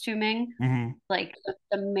costuming, Mm-hmm. like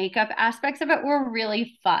the makeup aspects of it were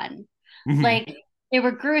really fun. Mm-hmm. Like they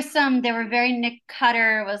were gruesome. They were very Nick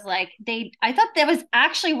Cutter. Was like I thought that was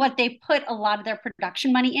actually what they put a lot of their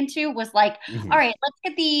production money into was like, Mm-hmm. all right, let's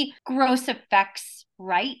get the gross effects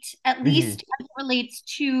right, at Mm-hmm. least as it relates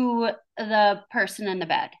to the person in the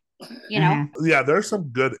bed, you know? Mm-hmm. Yeah, there's some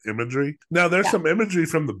good imagery. Now, there's Yeah. some imagery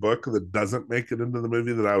from the book that doesn't make it into the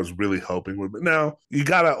movie that I was really hoping would. But now, you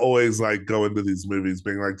gotta always like go into these movies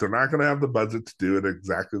being like, they're not gonna have the budget to do it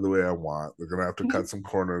exactly the way I want. They're gonna have to Mhm. cut some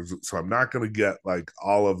corners, so I'm not gonna get like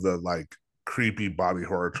all of the like creepy body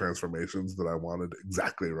horror transformations that I wanted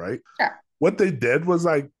exactly right. Sure. What they did was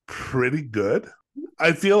like pretty good.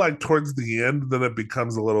 I feel like towards the end, then it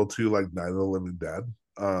becomes a little too like Night of the Living Dead,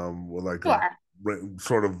 with like a Sure.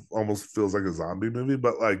 sort of almost feels like a zombie movie.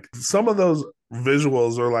 But like some of those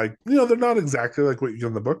visuals are like, they're not exactly like what you get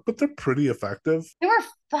in the book, but they're pretty effective. They were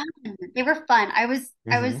fun. They were fun. I was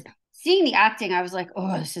Mm-hmm. seeing the acting, I was like,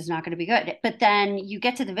 oh, this is not going to be good. But then you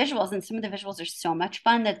get to the visuals, and some of the visuals are so much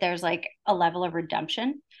fun that there's like a level of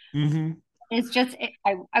redemption. Mm-hmm. It's just,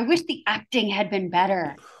 I wish the acting had been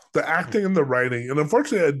better. The acting and the writing, and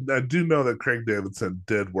unfortunately, I do know that Craig Davidson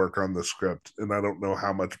did work on the script, and I don't know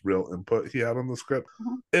how much real input he had on the script.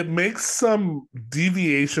 Mhm. It makes some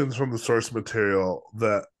deviations from the source material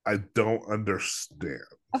that I don't understand.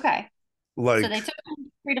 Okay. So Like, they took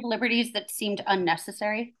creative liberties that seemed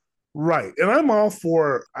unnecessary. right. And I'm all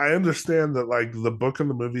for, I understand that like the book and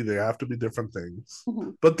the movie, they have to be different things,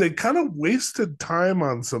 Mhm. but they kind of wasted time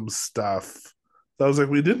on some stuff that I was like,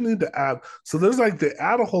 we didn't need to add. So there's like, they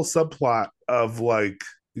add a whole subplot of like,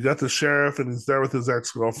 you got the sheriff and he's there with his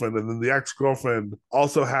ex-girlfriend, and then the ex-girlfriend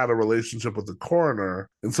also had a relationship with the coroner,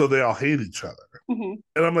 and so they all hate each other. Mm-hmm.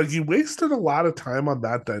 And I'm like, you wasted a lot of time on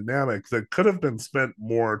that dynamic that could have been spent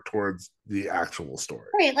more towards the actual story.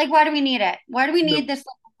 Right. Like, why do we need it? Why do we No, need this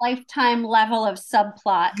lifetime level of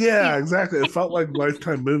subplot? yeah, exactly. It felt like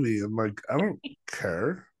Lifetime movie, and like I don't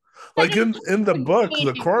care. Like Like it's in the book, the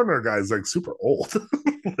engaging. coroner guy's like super old.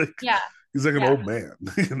 Like Yeah. he's like an Yeah. old man,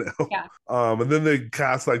 you know. Yeah. And then they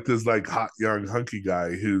cast like this like hot young hunky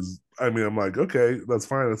guy who's I mean, I'm like, okay, that's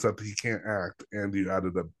fine, except he can't act and you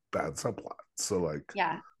added a bad subplot. So like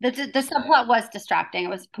Yeah. The subplot was distracting. It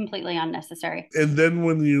was completely unnecessary. and then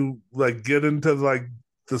when you like get into like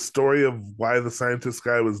the story of why the scientist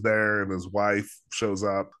guy was there and his wife shows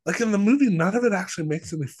up, like in the movie, none of it actually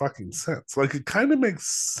makes any fucking sense. Like it kind of makes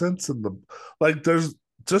sense in the like there's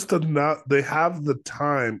just enough they have the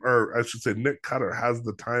time, or I should say Nick Cutter has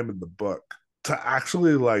the time in the book to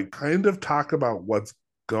actually like kind of talk about what's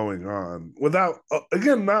going on without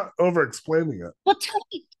again not over explaining it. Well, tell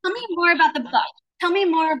me more about the book. Tell me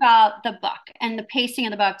more about the book and the pacing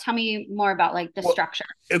of the book. Tell me more about like the Well, structure.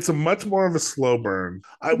 it's a much more of a slow burn.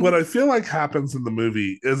 What Mhm. I feel like happens in the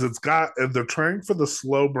movie is it's got they're trying for the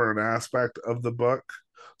slow burn aspect of the book.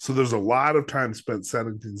 So there's a lot of time spent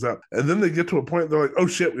setting things up. And then they get to a point they're like, oh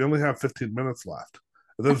shit, we only have 15 minutes left.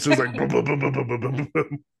 And then it's just like boom, boom, boom, boom, boom, boom, boom,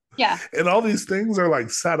 boom. Yeah. And all these things are like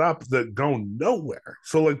set up that go nowhere.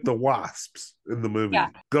 So like the wasps in the movie Yeah.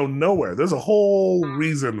 go nowhere. There's a whole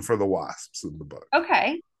reason for the wasps in the book.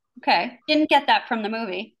 Okay. Okay. Didn't get that from the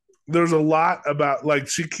movie. There's a lot about like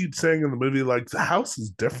she keeps saying in the movie like the house is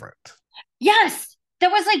different. Yes.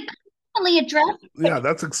 That was like constantly addressed. Yeah,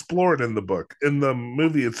 that's explored in the book. In the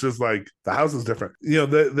movie it's just like the house is different. You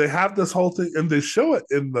know, they have this whole thing and they show it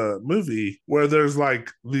in the movie where there's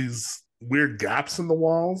like these weird gaps in the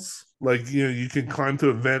walls, like you know you can climb to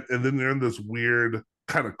a vent and then you're in this weird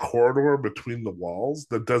kind of corridor between the walls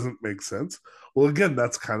that doesn't make sense. Well, again,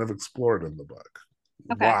 that's kind of explored in the book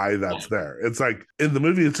Okay. why that's there. It's like in the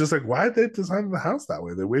movie, it's just like, why did they design the house that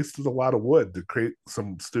way? They wasted a lot of wood to create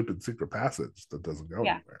some stupid secret passage that doesn't go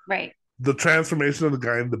Yeah. anywhere. Right. The transformation of the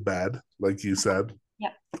guy in the bed, like you said,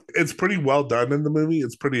 Yeah. it's pretty well done in the movie.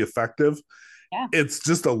 It's pretty effective. Yeah. It's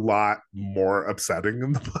just a lot more upsetting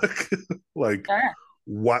in the book, like Sure.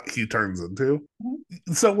 what he turns into.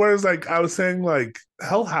 Mhm. So whereas like I was saying, like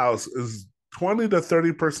Hell House is 20 to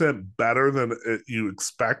 30% better than you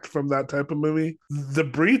expect from that type of movie. The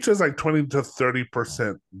Breach is like 20 to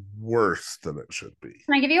 30% worse than it should be.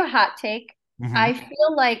 Can I give you a hot take? Mm-hmm. I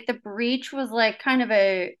feel like The Breach was like kind of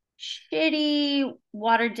a shitty,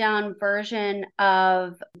 watered down version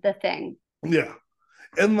of The Thing. Yeah.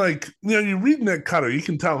 And like, you know, you read Nick Cutter, you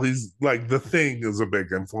can tell he's like The Thing is a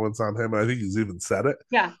big influence on him. I think he's even said it.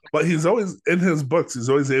 Yeah. But he's always in his books, he's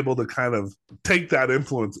always able to kind of take that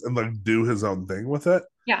influence and like do his own thing with it.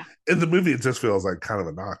 Yeah. In the movie, it just feels like kind of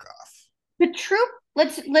a knockoff. The Troop,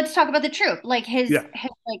 let's talk about The Troop, like Yeah.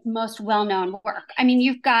 his like most well-known work. I mean,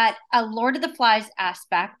 you've got a Lord of the Flies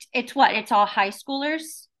aspect. It's what? It's all high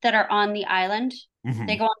schoolers that are on the island. Mm-hmm.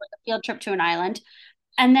 They go on like a field trip to an island.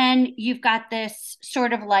 And then you've got this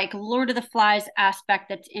sort of like Lord of the Flies aspect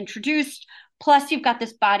that's introduced. Plus, you've got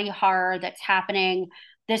this body horror that's happening,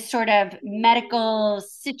 this sort of medical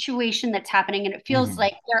situation that's happening. And it feels Mm-hmm.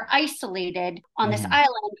 like they're isolated on this Mm-hmm.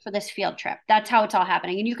 island for this field trip. That's how it's all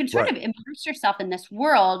happening. And you can sort Right. of immerse yourself in this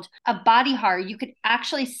world of body horror. You could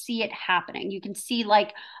actually see it happening. You can see,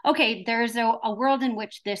 like, okay, there's a world in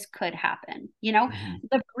which this could happen. You know, Mm-hmm.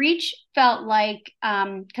 The Breach felt like,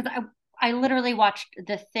 because I literally watched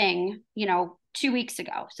The Thing, 2 weeks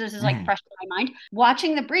ago. So this is like Mm-hmm. fresh in my mind.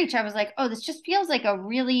 Watching The Breach, I was like, oh, this just feels like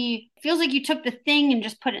feels like you took The Thing and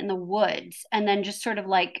just put it in the woods and then just sort of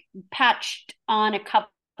like patched on a couple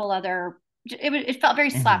other. It felt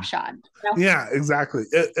very Mm-hmm. slapshod. Yeah, exactly.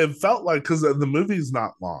 It felt like because the movie's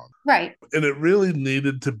not long, Right. and it really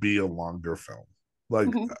needed to be a longer film. Like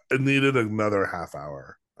Mm-hmm. it needed another half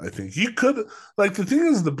hour. I think you could like the thing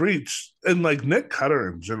is The Breach and like Nick Cutter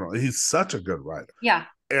in general. He's such a good writer, Yeah.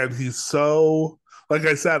 and he's so like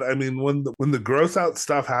I said. I mean, when the gross out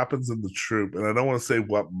stuff happens in The Troop, and I don't want to say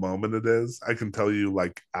what moment it is. I can tell you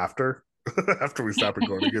like after after we stop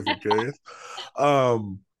recording if you're curious.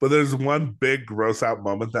 But there's one big gross out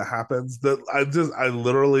moment that happens that I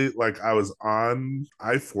literally like I was on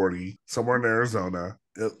I-40 somewhere in Arizona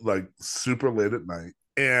like super late at night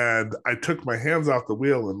and I took my hands off the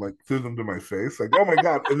wheel and like threw them to my face like oh my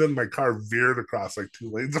god, and then my car veered across like 2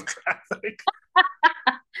 lanes of traffic.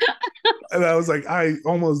 And I was like, I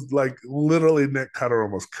almost like literally Nick Cutter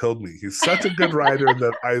almost killed me. He's such a good writer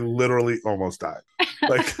that I literally almost died.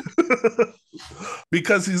 Like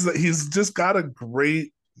because he's just got a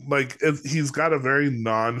great he's got a very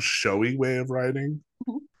non-showy way of writing.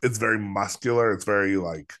 it's very muscular. It's very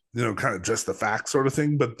like, kind of just the facts sort of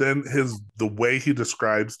thing. But then the way he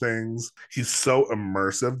describes things, he's so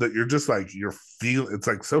immersive that you're just like, it's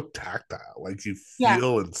like so tactile. Like you Yeah.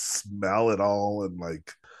 feel and smell it all. And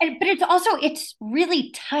like, But it's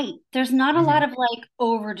really tight. There's not a lot of like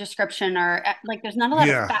over description or like there's not a lot of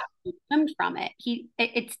yeah. fat stemmed from it.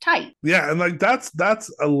 It's tight. Yeah, and like that's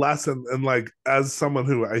a lesson, and like as someone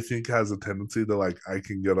who I think has a tendency to like I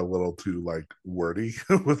can get a little too like wordy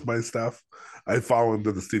with my stuff. I fall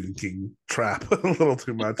into the Stephen King trap a little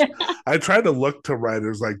too much. I try to look to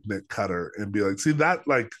writers like Nick Cutter and be like, see that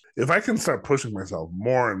like if I can start pushing myself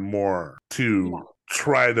more and more to Yeah.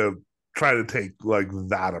 try to take like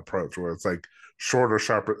that approach where it's like shorter,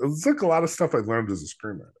 sharper. It's like a lot of stuff I learned as a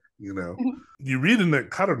screenwriter. You know, Mhm. you read a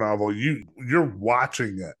Nick Cutter novel, you're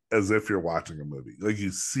watching it as if you're watching a movie. Like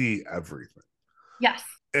you see everything. Yes.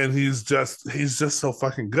 And he's just so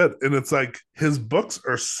fucking good. And it's like his books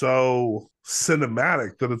are so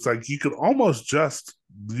cinematic that it's like you could almost just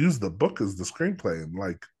use the book as the screenplay and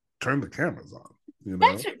like turn the cameras on, you know?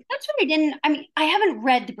 That's what I didn't. I mean, I haven't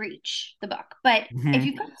read The Breach, the book, but if Mm-hmm.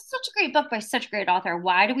 you've got such a great book by such a great author,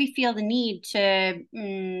 why do we feel the need to,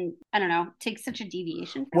 I don't know, take such a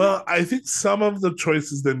deviation from it? Well, I think some of the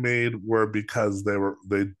choices they made were because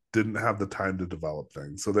they didn't have the time to develop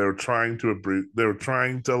things. So they were trying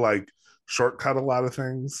to like shortcut a lot of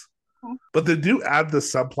things. But they do add the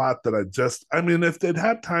subplot that I mean, if they'd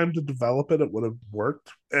had time to develop it, it would have worked.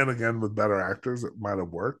 And again, with better actors, it might have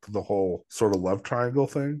worked, the whole sort of love triangle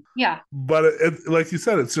thing. Yeah. But like you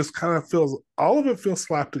said, it's just kind of all of it feels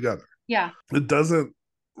slapped together. Yeah. It doesn't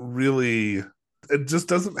really, it just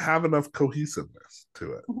doesn't have enough cohesiveness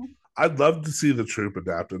to it. Mhm. I'd love to see the Troop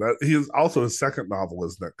adapted. He is also his second novel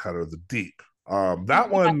is Nick Cutter, The Deep. That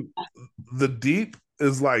one, The Deep,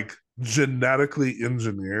 is like genetically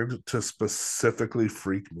engineered to specifically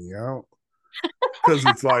freak me out because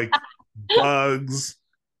it's like bugs.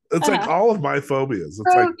 It's like Uh-huh. all of my phobias.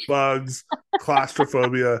 It's like So, bugs,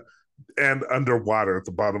 claustrophobia, and underwater at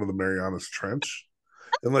the bottom of the Marianas Trench.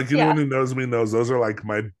 And like yeah. anyone who knows me knows those are like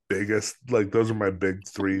my biggest, like those are my big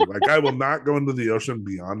three. Like I will not go into the ocean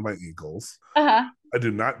beyond my ankles. Uh-huh. I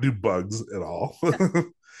do not do bugs at all.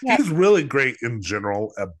 Yeah. He's really great in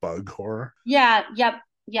general at bug horror. Yeah. Yep.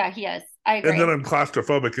 Yeah, he is. I And then agree. I'm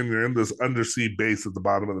claustrophobic, and you're in this undersea base at the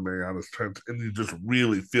bottom of the Marianas Trench, and you just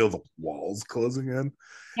really feel the walls closing in.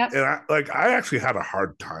 Yep. And I actually had a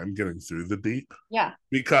hard time getting through the deep Yeah.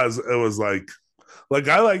 because it was like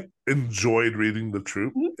I like enjoyed reading the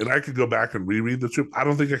Troop, Mhm. and I could go back and reread the Troop. I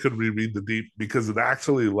don't think I could reread the Deep because it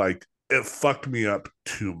actually like it fucked me up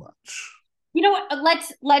too much. You know what?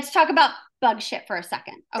 Let's talk about bug shit for a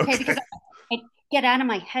second, okay? Okay. Because I get out of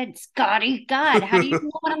my head, Scotty. God, how do you know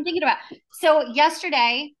what I'm thinking about? So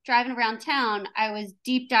yesterday, driving around town, I was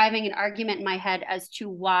deep diving an argument in my head as to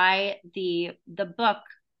why the book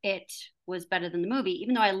it was better than the movie,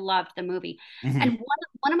 even though I loved the movie. And Mhm.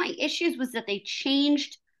 one of my issues was that they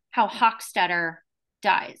changed how Hochstetter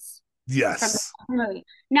dies from the Yes. movie.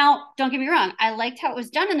 Now, don't get me wrong. I liked how it was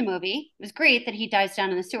done in the movie. It was great that he dies down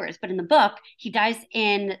in the sewers, but in the book, he dies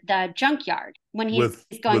in the junkyard when he's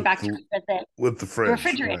With going back to visit the the fridge,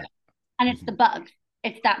 refrigerator. right? And it's the Mhm. bug.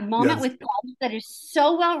 It's that moment Yes. with bugs that is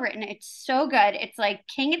so well written. It's so good. It's like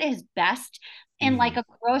King at his best in like Mhm. a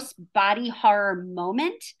gross body horror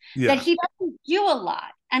moment that Yeah. he doesn't do a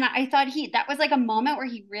lot. And I thought that was like a moment where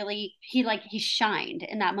he shined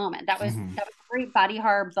in that moment. Mhm. That was a great body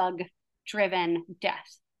horror bug driven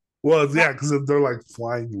death. Well, Right? yeah, because they're like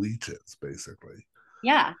flying leeches, basically.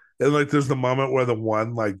 Yeah. And like, there's the moment where the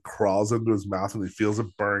one like crawls into his mouth and he feels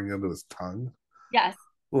it burning into his tongue. Yes.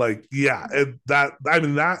 Like, yeah, that I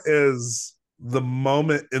mean, that is the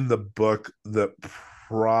moment in the book that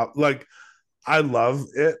like I love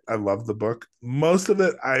it. I love the book. Most of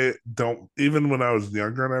it, I don't. Even when I was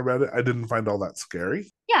younger and I read it, I didn't find all that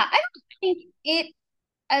scary. Yeah. I don't think it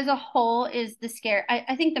as a whole is the scare.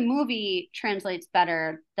 I think the movie translates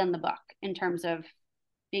better than the book in terms of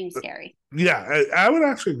being scary. Yeah, I would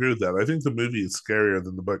actually agree with that. I think the movie is scarier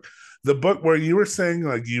than the book. The book, where you were saying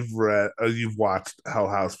like you've watched Hell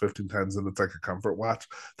House 15 times and it's like a comfort watch.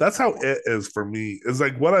 That's how it is for me. Is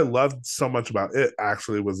like what I loved so much about it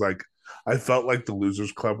actually was like I felt like the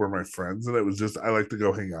Losers Club were my friends, and it was just I like to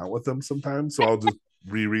go hang out with them sometimes. So I'll just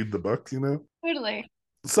reread the book. Totally.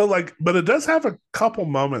 So like, but it does have a couple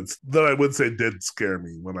moments that I would say did scare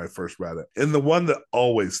me when I first read it. And the one that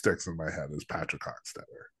always sticks in my head is Patrick Hockstetter.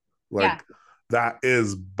 Yeah. Like that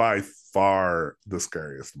is by far the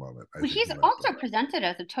scariest moment I Well, think he's in that also book. presented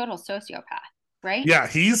as a total sociopath. right? Yeah,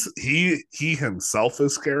 he himself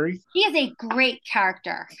is scary. He is a great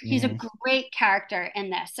character. He's a Mhm. great character in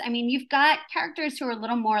this. I mean, you've got characters who are a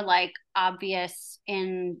little more like obvious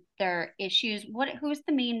in their issues. Who's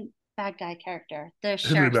the main bad guy character? The Henry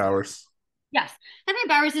sheriff. Bowers. Yes. Henry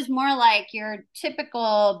Bowers is more like your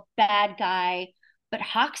typical bad guy, but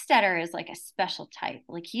Hochstetter is like a special type.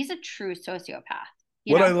 Like he's a true sociopath,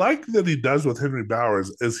 you What I know? like that he does with Henry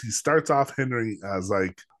Bowers is he starts off Henry as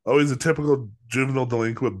like, oh, he's a typical juvenile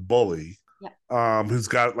delinquent bully, Yeah. who's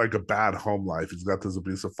got like a bad home life. He's got this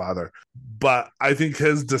abusive father. But I think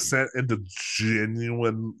his descent into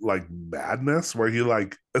genuine like madness, where he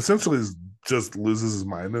like essentially just loses his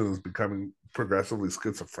mind and is becoming progressively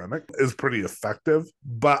schizophrenic, is pretty effective.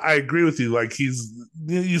 But I agree with you. Like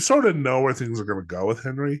you sort of know where things are going to go with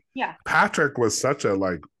Henry. Yeah. Patrick was such a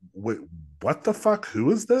like, wait, what the fuck? Who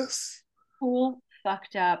is this? Cool,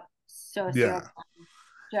 fucked up, Yeah. sociopath.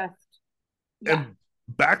 Just, yeah. And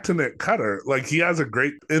back to Nick Cutter, like he has a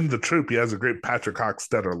great in the troop, he has a great Patrick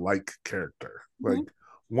Hochstetter like character. Mm-hmm. Like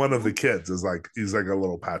one of the kids is like he's like a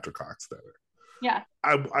little Patrick Hochstetter. Yeah.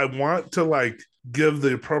 I want to like give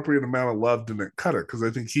the appropriate amount of love to Nick Cutter because I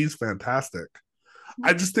think he's fantastic. Mm-hmm.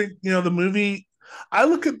 I just think, the movie, I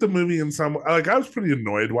look at the movie in some like I was pretty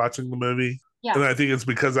annoyed watching the movie. Yeah. And I think it's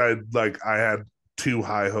because I had too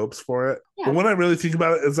high hopes for it. Yeah. But when I really think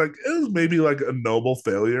about it, it's like it was maybe like a noble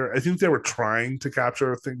failure. I think they were trying to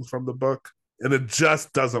capture things from the book, and it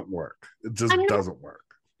just doesn't work. It just doesn't work.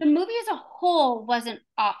 The movie as a whole wasn't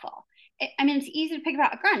awful. I mean, it's easy to pick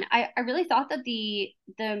about. Again, I really thought that the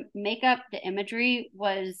makeup, the imagery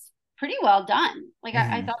was pretty well done. Like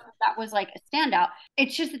I thought that was like a standout.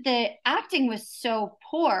 It's just that the acting was so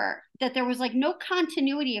poor that there was like no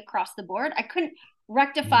continuity across the board. I couldn't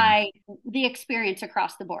rectify the experience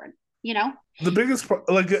across the board, The biggest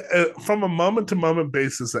like from a moment to moment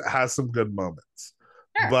basis, it has some good moments.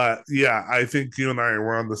 Sure. But yeah, I think you and I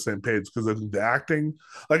were on the same page because I think the acting,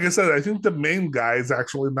 like I said, I think the main guy is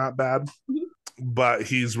actually not bad, but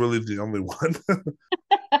he's really the only one.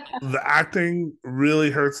 The acting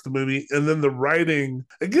really hurts the movie. And then the writing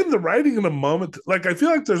in a moment, like I feel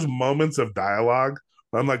like there's moments of dialogue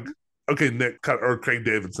where I'm like, okay, Nick or Craig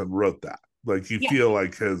Davidson wrote that. Like you feel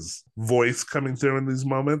like his voice coming through in these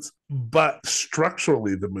moments, but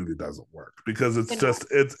structurally the movie doesn't work because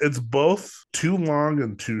it's both too long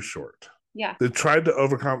and too short. Yeah. They tried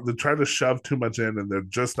to shove too much in and they're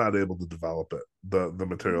just not able to develop it, the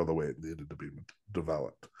material the way it needed to be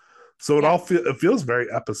developed. So it feels very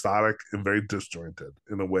episodic and very disjointed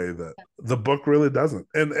in a way that the book really doesn't.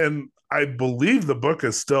 And I believe the book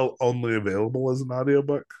is still only available as an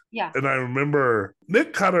audiobook. Yeah. And I remember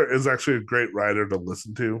Nick Cutter is actually a great writer to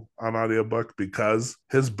listen to on audiobook because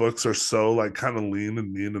his books are so like kind of lean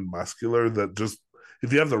and mean and muscular that just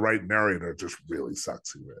if you have the right narrator, it just really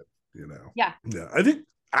sucks you in, Yeah. Yeah. I think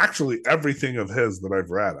actually everything of his that I've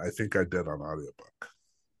read, I think I did on audiobook.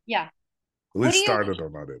 Yeah. At least started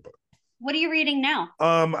on audiobook. What are you reading now?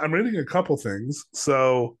 I'm reading a couple things.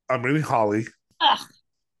 So I'm reading Holly. Ugh.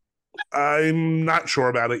 I'm not sure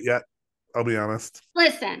about it yet. I'll be honest.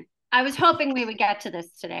 Listen, I was hoping we would get to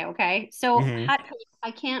this today. Okay. So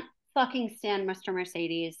I can't fucking stand Mr.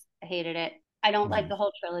 Mercedes. I hated it. I don't like the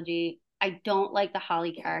whole trilogy. I don't like the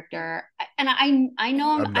Holly character. And I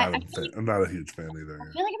know I'm not a huge fan either.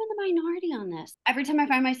 I feel like I'm in the minority on this. Every time I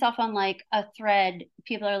find myself on like a thread,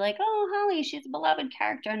 people are like, oh, Holly, she's a beloved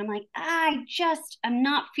character. And I'm like, I'm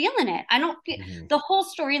not feeling it. I don't feel the whole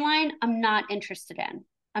storyline. I'm not interested in.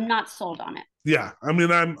 I'm not sold on it. Yeah. I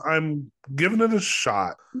mean, I'm giving it a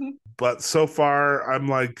shot. But so far, I'm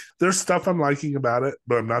like, there's stuff I'm liking about it,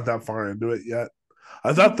 but I'm not that far into it yet.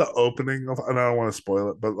 I thought the opening and I don't want to spoil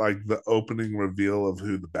it, but like the opening reveal of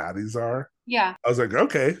who the baddies are. Yeah. I was like,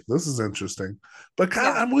 okay, this is interesting. But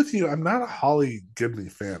I'm with you. I'm not a Holly Gibney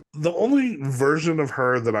fan. The only version of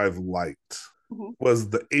her that I've liked was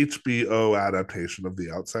the HBO adaptation of The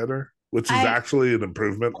Outsider, which is actually an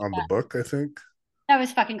improvement on the book, I think. That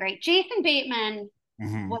was fucking great. Jason Bateman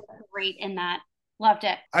was great in that. Loved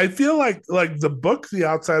it. I feel like the book, The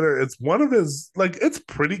Outsider, it's one of his, like, it's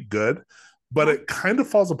pretty good. But it kind of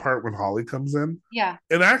falls apart when Holly comes in. Yeah.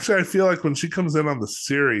 And actually, I feel like when she comes in on the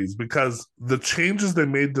series, because the changes they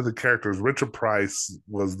made to the characters, Richard Price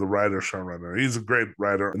was the writer, showrunner. He's a great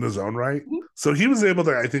writer in his own right. So he was able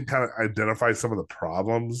to, I think, kind of identify some of the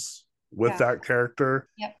problems with that character.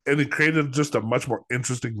 Yep. And he created just a much more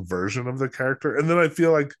interesting version of the character. And then I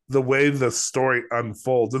feel like the way the story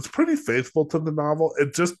unfolds, it's pretty faithful to the novel.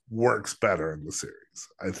 It just works better in the series,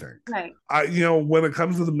 I think. Right. When it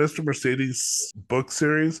comes to the Mr. Mercedes book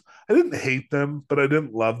series, I didn't hate them, but I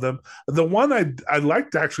didn't love them. The one I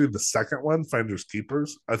liked, actually, the second one, Finders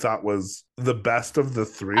Keepers, I thought was the best of the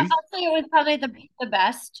three. I'll say it was probably the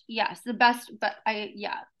best. Yes, the best, but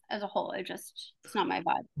as a whole, it's not my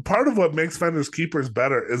vibe. Part of what makes Finders Keepers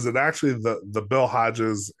better is that actually the Bill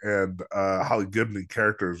Hodges and Holly Gibney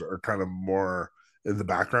characters are kind of more in the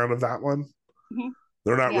background of that one. Mm-hmm.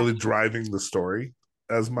 They're not really driving the story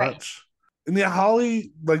as much. Right. And yeah,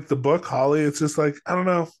 Holly, like the book Holly, it's just like, I don't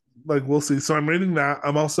know, like we'll see. So I'm reading that.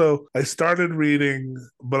 I started reading,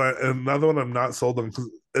 but another one I'm not sold on because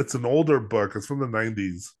it's an older book. It's from the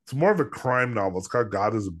 90s. It's more of a crime novel. It's called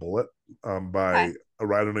God is a Bullet by a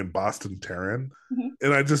writer named Boston Tarrant. Mm-hmm.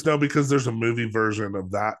 And I just know because there's a movie version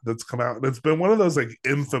of that's come out. And it's been one of those like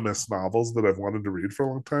infamous novels that I've wanted to read for a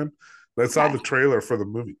long time. And I saw the trailer for the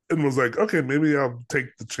movie and was like, okay, maybe I'll take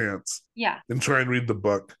the chance and try and read the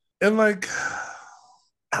book. And like,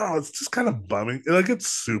 I don't know, it's just kind of bumming. Like, it's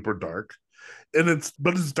super dark. But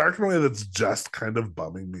it's dark in a way that's just kind of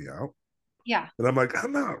bumming me out. Yeah. And I'm like,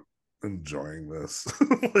 I'm not enjoying this.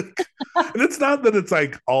 And it's not that it's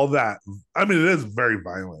like all that. I mean, it is very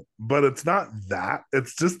violent, but it's not that.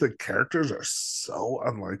 It's just the characters are so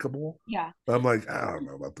unlikable. Yeah. I'm like, I don't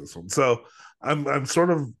know about this one. So I'm sort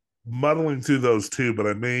of muddling through those two, but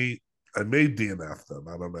I may DNF them.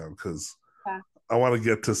 I don't know, because I want to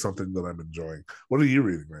get to something that I'm enjoying. What are you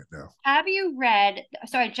reading right now? Have you read?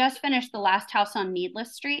 So I just finished The Last House on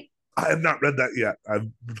Needless Street. I have not read that yet. I've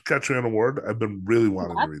Catriona Ward. I've been really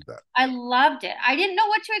wanting to read that. I loved it. I didn't know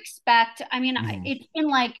what to expect. I mean, it's been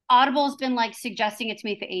like Audible's been like suggesting it to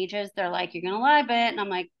me for ages. They're like, you're gonna love it, and I'm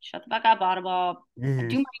like, shut the fuck up, Audible.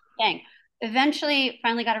 Do my thing. Eventually,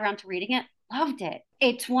 finally got around to reading it. Loved it.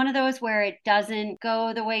 It's one of those where it doesn't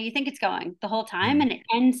go the way you think it's going the whole time, and it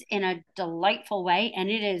ends in a delightful way, and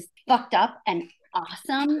it is fucked up and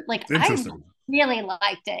awesome. Like, I really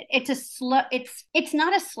liked it. It's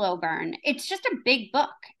not a slow burn. It's just a big book.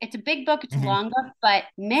 It's a big book. It's a long book, but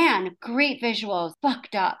man, great visuals,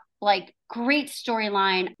 fucked up. Like, great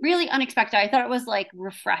storyline, really unexpected. I thought it was like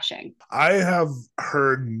refreshing. I have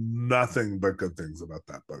heard nothing but good things about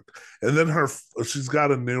that book. And then she's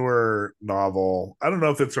got a newer novel. I don't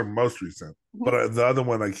know if it's her most recent, but the other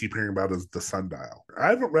one I keep hearing about is The Sundial. I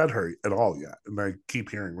haven't read her at all yet, and I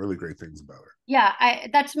keep hearing really great things about her. Yeah,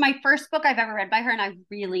 that's my first book I've ever read by her, and I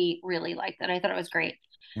really, really liked it. I thought it was great.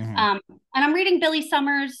 And I'm reading Billy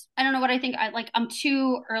Summers. I don't know what I think. I'm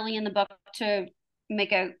too early in the book to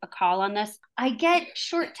make a call on this. I get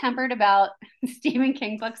short-tempered about Stephen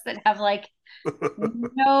King books that have like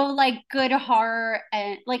no like good horror,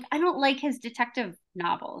 and like I don't like his detective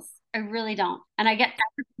novels. I really don't. And I get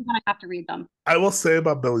frustrated when I have to read them. I will say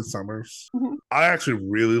about Billy Summers, I actually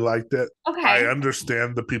really liked it. Okay. I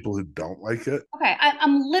understand the people who don't like it. Okay.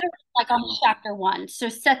 I'm literally like on chapter 1. So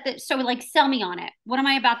sell me on it. What am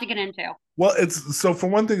I about to get into? Well, for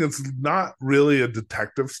one thing, it's not really a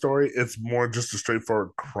detective story. It's more just a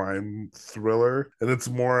straightforward crime thriller. And it's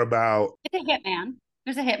more about... It's a hitman.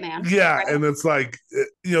 There's a hitman. Yeah, right? And it's like,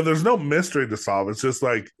 there's no mystery to solve. It's just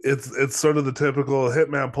like, it's sort of the typical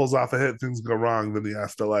hitman pulls off a hit, things go wrong, then he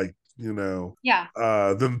has to like,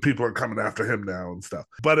 then people are coming after him now and stuff.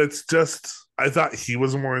 But it's just, I thought he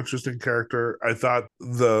was a more interesting character. I thought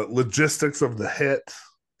the logistics of the hit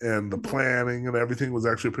and the planning and everything was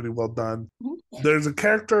actually pretty well done. There's a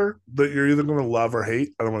character that you're either going to love or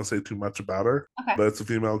hate. I don't want to say too much about her, but it's a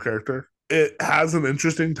female character. It has an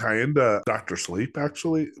interesting tie into Dr. Sleep,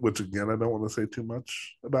 actually, which again, I don't want to say too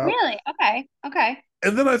much about. Really? Okay.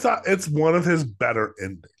 And then I thought it's one of his better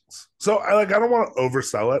endings. So I don't want to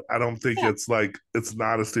oversell it. I don't think it's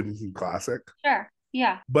not a Stephen King classic. Sure.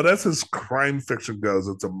 Yeah. But as his crime fiction goes,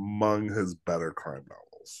 it's among his better crime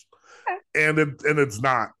novels. Okay. And it's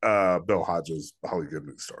not Bill Hodges' Holly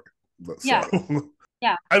Gibney story. So.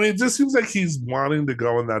 Yeah. I mean, it just seems like he's wanting to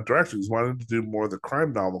go in that direction. He's wanting to do more of the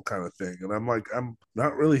crime novel kind of thing. And I'm like, I'm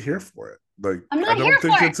not really here for it. Like, I don't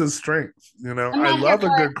think it's his strength. I love a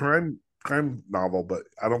good crime novel, but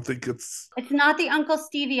I don't think it's not the Uncle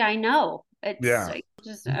Stevie I know.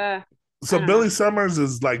 So Billy Summers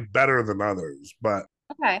is like better than others, but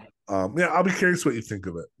okay. I'll be curious what you think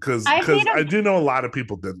of it, because I do know a lot of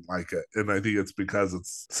people didn't like it, and I think it's because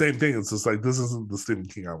it's same thing. It's just like, this isn't the Stephen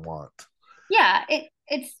King I want. Yeah,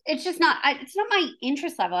 it's just not it's not my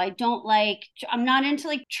interest level. I'm not into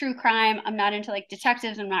like true crime. I'm not into like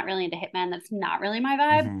detectives. I'm not really into hitman. That's not really my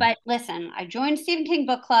vibe. Mhm. But listen, I joined Stephen King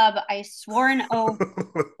book club. I swore an oath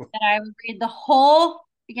that I would read the whole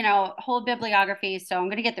bibliography. So I'm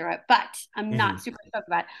gonna get through it. But I'm not Mhm. super stoked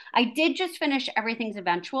about it. I did just finish Everything's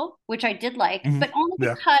Eventual, which I did like, Mhm. but only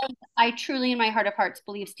Yeah. because I truly in my heart of hearts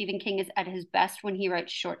believe Stephen King is at his best when he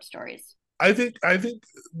writes short stories. I think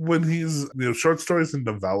when he's short stories and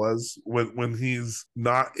novellas, when he's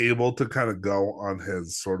not able to kind of go on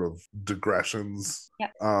his sort of digressions,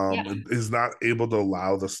 Yep. Yep. is not able to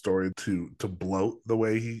allow the story to bloat the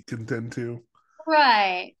way he can tend to.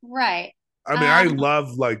 Right, right. I mean, I Um,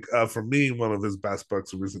 love like for me, one of his best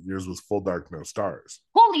books in recent years was Full Dark, No Stars.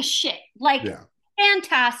 Holy shit. Like Yeah,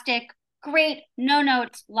 fantastic, great, no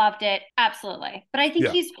notes, loved it. Absolutely. But I think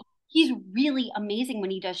yeah. he's really amazing when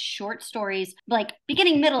he does short stories, like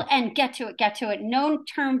beginning, middle, end, get to it. No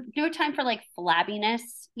time for like flabbiness.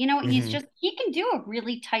 Hmm. He can do a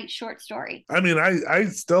really tight short story. I mean, I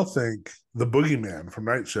still think The Boogeyman from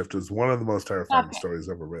Night Shift is one of the most terrifying Okay. stories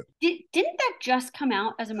ever written. Didn't that just come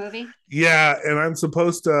out as a movie? Yeah, and I'm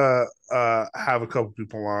supposed to have a couple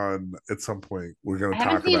people on at some point. We're going I to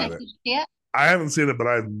haven't talk seen about it. it. Did you see it? I haven't seen it, but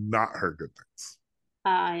I've not heard good things.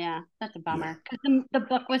 Yeah, that's a Yeah. bummer because the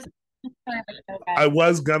book was so I good.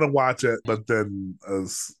 was going to watch it, but then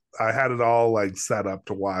as I had it all like set up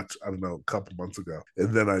to watch, I don't know, a couple months ago.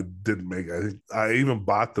 And then I didn't make it. I think I even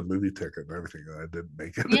bought the movie ticket and everything, and I didn't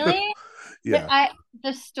make it. Really? The, Yeah. I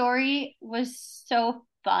the story was so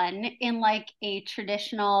fun in like a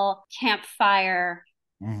traditional campfire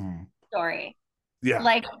Hmm. story. Yeah.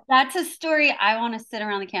 Like that's a story I want to sit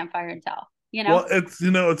around the campfire and tell, you know? Well,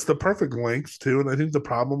 it's the perfect length too, and I think the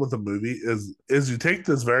problem with the movie is you take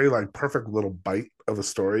this very like perfect little bite of a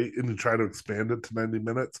story and you try to expand it to 90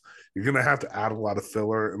 minutes. You're gonna have to add a lot of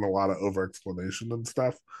filler and a lot of over explanation and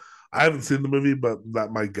stuff. I haven't seen the movie, but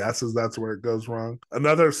that my guess is that's where it goes wrong.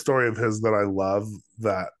 Another story of his that I love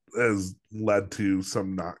that has led to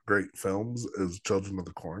some not great films is Children of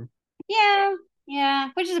the Corn. Yeah, yeah.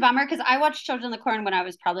 Which is a bummer because I watched Children of the Corn when I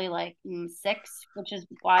was probably like 6, which is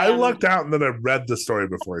why I I'm lucked out and then I read the story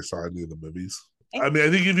before I saw any of the movies. I mean, I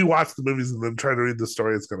think if you watch the movies and then try to read the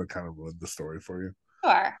story, it's going to kind of ruin the story for you.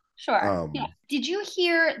 sure, sure. Yeah. Um, Did you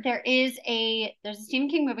hear there's a Stephen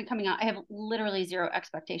King movie coming out? I have literally zero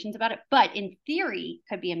expectations about it, but in theory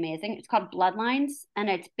could be amazing. It's called Bloodlines, and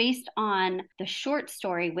it's based on the short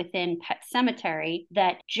story within Pet Cemetery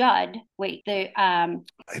that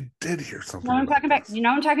I did hear you know something what I'm about talking about? this. You know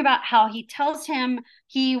what I'm talking about? How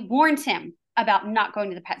he warns him about not going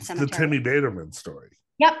to the pet It's the cemetery. Timmy Baterman story.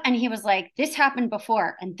 Yep. And he was like, this happened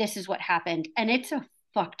before, and this is what happened. And it's a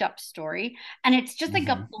fucked up story. And it's just like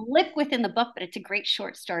Mm-hmm. a blip within the book, but it's a great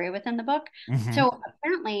short story within the book. Mm-hmm. So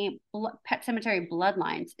apparently, Pet Cemetery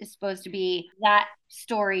Bloodlines is supposed to be that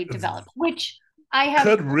story developed, which I have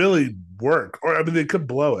Could really work, or I mean, they could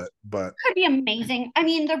blow it, but could be amazing. I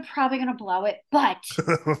mean, they're probably going to blow it, but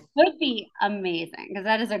could be amazing because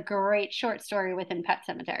that is a great short story within Pet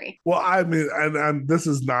Cemetery. well, I mean, and this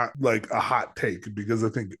is not like a hot take because I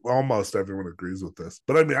think almost everyone agrees with this,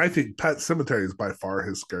 but I mean, I think Pet Cemetery is by far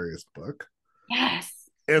his scariest book. Yes.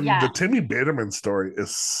 And Yeah. the Timmy Baterman story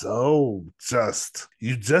is so just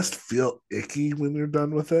you just feel icky when you're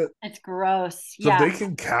done with it. It's gross. So if they Yeah.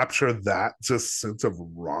 can capture that just sense of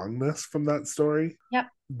wrongness from that story, Yep.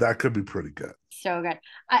 that could be pretty good. So good.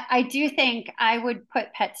 I do think I would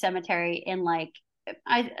put Pet Cemetery in like,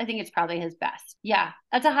 I think it's probably his best. Yeah.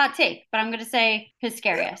 That's a hot take, but I'm going to say his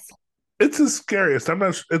scariest. It's his scariest. I'm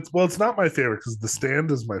not. It's not my favorite because The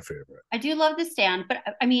Stand is my favorite. I do love The Stand, but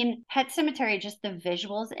I mean, Pet Cemetery, just the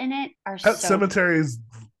visuals in it are Pet so. Cemetery is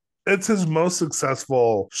it's his most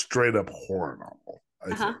successful straight up horror novel.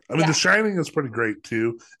 I Uh-huh. think. I mean, The Yeah. Shining is pretty great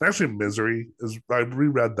too. And actually, Misery is. I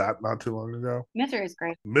reread that not too long ago. Misery is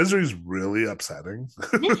great. Misery's really upsetting.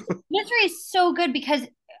 Misery is so good because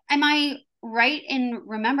am I right in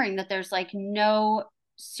remembering that there's like no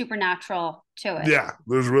supernatural to it? Yeah,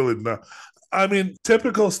 there's really no. I mean,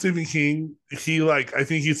 typical Stephen King. He like I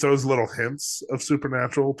think he throws little hints of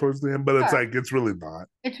supernatural towards the end, but it's Sure. like it's really not.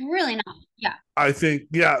 It's really not. Yeah. I think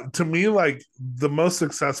yeah, to me like the most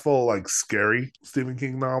successful like scary Stephen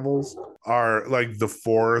King novels are like the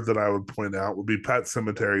four that I would point out would be Pet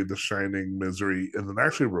Cemetery, The Shining, Misery, and then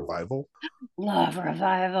actually Revival. Love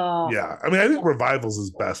Revival. Yeah, I mean I think Revival's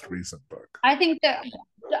his best recent book. I think that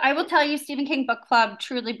I will tell you, Stephen King Book Club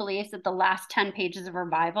truly believes that the last 10 pages of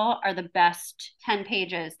Revival are the best 10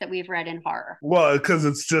 pages that we've read in horror. Well, because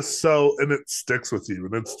it's just so, and it sticks with you,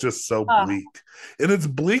 and it's just so Oh, bleak, and it's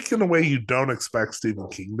bleak in a way you don't expect Stephen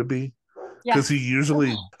King to be. Yeah. Because he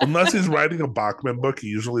usually, unless he's writing a Bachman book, he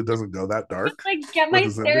usually doesn't go that Just dark like get with my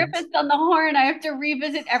his endings. therapist on the horn. I have to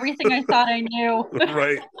revisit everything I thought I knew.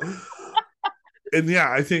 Right. And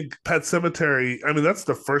yeah, I think Pet Cemetery, I mean, that's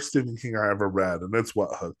the first Stephen King I ever read, and it's what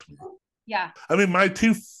hooked me. Yeah. I mean, my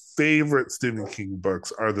two favorite Stephen King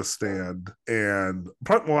books are The Stand and,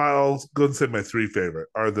 well, I'll go and say my three favorite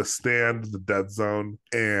are The Stand, The Dead Zone,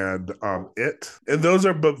 and It. And those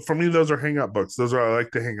are, but for me, those are hangout books. Those are, I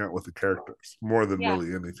like to hang out with the characters more than Yeah.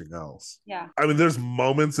 really anything else. Yeah. I mean, there's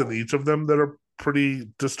moments in each of them that are pretty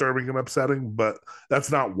disturbing and upsetting, but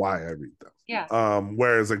that's not why I read them. Yeah.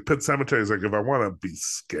 Whereas like Pet Cemetery is like, if I want to be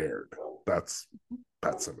scared, that's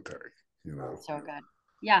Pet Cemetery, you know. So good.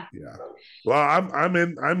 Yeah. Yeah. Well, I'm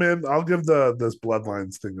in. I'm in. I'll give this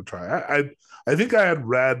Bloodlines thing a try. I think I had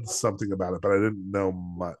read something about it, but I didn't know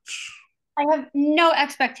much. I have no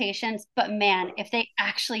expectations, but man, if they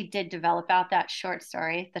actually did develop out that short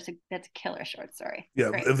story, that's a killer short story. Yeah,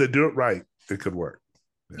 Great. if they do it right, it could work.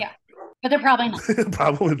 Yeah. Yeah. But they're probably not.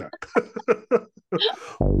 Probably not.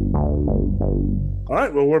 All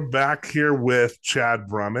right. Well, we're back here with Chad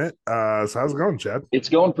Brummett. So how's it going, Chad? It's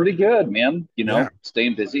going pretty good, man. Yeah.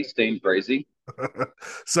 Staying busy, staying crazy.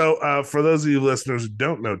 So for those of you listeners who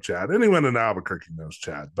don't know Chad, anyone in Albuquerque knows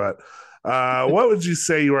Chad, but what would you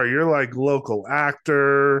say you are? You're like local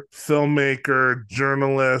actor, filmmaker,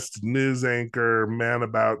 journalist, news anchor, man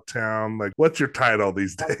about town. Like, what's your title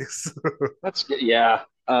these days? That's good. Yeah.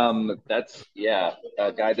 A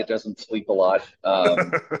guy that doesn't sleep a lot.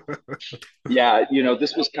 Yeah,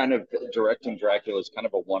 this was kind of directing Dracula is kind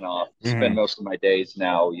of a one-off. Spend most of my days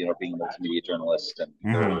now, being a multimedia journalist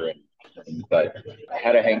but I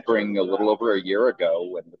had a hankering a little over a year ago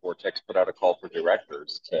when the Vortex put out a call for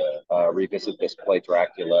directors to revisit this play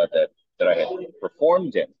Dracula that I had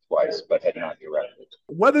performed in twice but had not directed.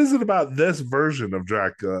 What is it about this version of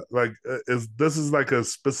Dracula? Like, is like a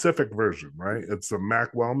specific version, right? It's a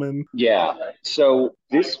Mac Wellman. Yeah. So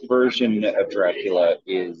this version of Dracula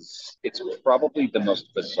it's probably the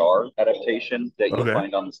most bizarre adaptation that you'll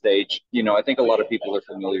find on the stage. I think a lot of people are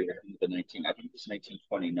familiar with I think it's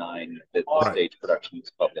 1929 that the stage production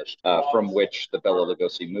was published, from which the Bela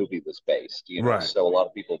Lugosi movie was based. So a lot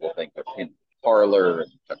of people will think of him parlor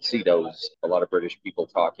and tuxedos, a lot of British people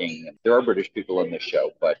talking. There are British people in this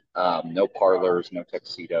show, but no parlors, no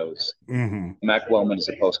tuxedos. Mac Wellman is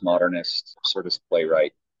a postmodernist sort of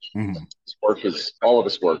playwright. His work is all of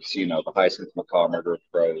his works, the Hyacinth Macaw, Murder of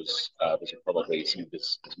Crows. Those are probably some of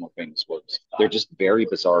his more famous works. They're just very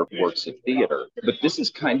bizarre works of theater. But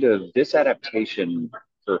this adaptation,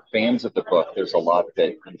 for fans of the book, there's a lot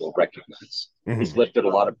that people recognize. He's lifted a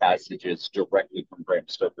lot of passages directly from Bram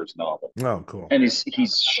Stoker's novel. Oh, cool. And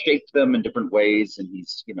he's shaped them in different ways, and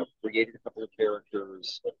he's created a couple of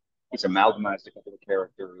characters. He's amalgamized a couple of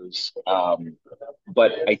characters.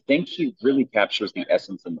 But I think he really captures the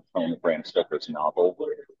essence and the tone of Bram Stoker's novel.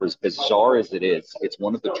 For as bizarre as it is, it's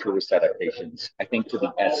one of the truest adaptations, I think, to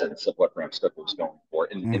the essence of what Bram Stoker was going for,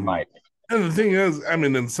 in my opinion. And the thing is, I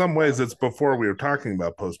mean, in some ways, it's before we were talking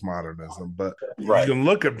about postmodernism, but you can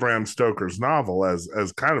look at Bram Stoker's novel as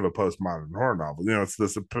kind of a postmodern horror novel. It's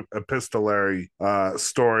this epistolary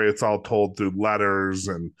story. It's all told through letters,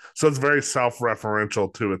 and so it's very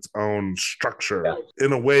self-referential to its own structure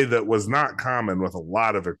in a way that was not common with a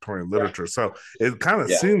lot of Victorian literature. So it kind of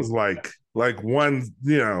seems like one,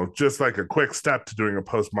 just like a quick step to doing a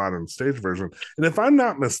postmodern stage version. And if I'm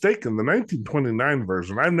not mistaken, the 1929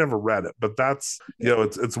 version, I've never read it, but that's,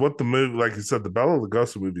 it's what the movie, like you said, the Bela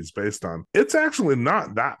Lugosi movie is based on. It's actually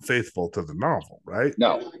not that faithful to the novel, right?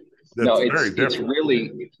 No. It's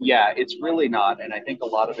really not. And I think a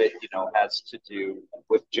lot of it, has to do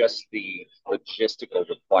with just the logistical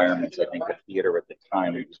requirements, I think, of theater at the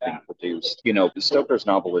time it was being produced. Stoker's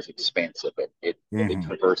novel is expansive. It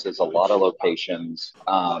traverses a lot of locations.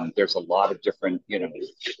 There's a lot of different,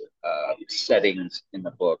 settings in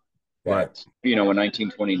the book. That, in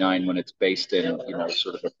 1929, when it's based in,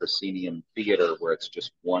 sort of a proscenium theater where it's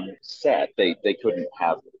just one set, they couldn't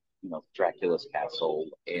have Dracula's castle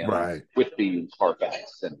and with the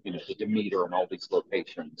Carfax and the Demeter and all these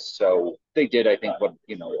locations. So they did, I think, what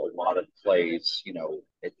a lot of plays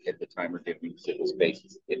at the time are doing. It was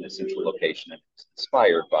based in a central location and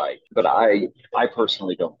inspired by. But I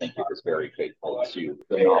personally don't think it was very faithful to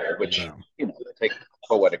the novel, which take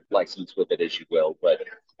poetic license with it as you will. But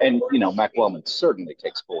Mac Wellman certainly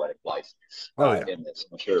takes poetic license in this.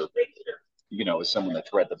 I'm sure. As someone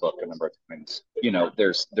that's read the book a number of times,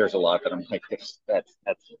 there's a lot that I'm like, that's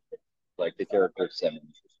like the character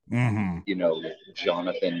Simmons. Mm-hmm. You know,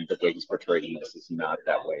 Jonathan, the way he's portrayed in this, is not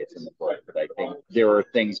that way. It's in the book, but I think there are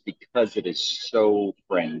things, because it is so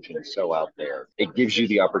fringe and so out there, it gives you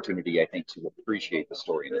the opportunity, I think, to appreciate the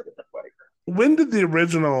story in a different way. When did the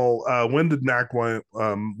original, when did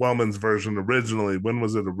Wellman's version originally, when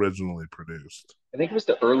was it originally produced? I think it was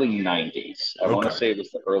the early 90s. I want to say it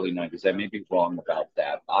was the early 90s. I may be wrong about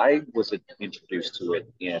that. I was introduced to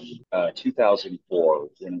it in 2004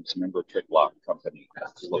 when I was a member of Trick Lock Company, a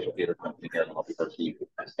local theater company here in Albuquerque.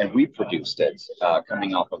 And we produced it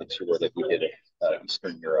coming off of a tour that we did in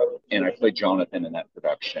Eastern Europe. And I played Jonathan in that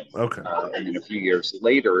production. And then a few years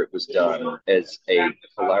later, it was done as a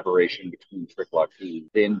collaboration between Trick Lock, who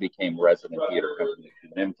then became Resident Theater Company,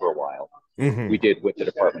 and then for a while. Mm-hmm. We did with the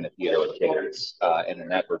Department of Theater and Cadence, and in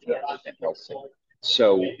that version, I was in LLC.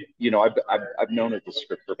 So, you know, I've known of the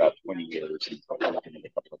script for about 20 years and probably looked at it a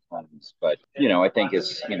couple of times. But, you know, I think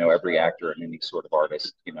as, you know, every actor and any sort of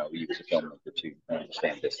artist, you know, you use a filmmaker to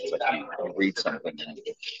understand this. It's like you read something and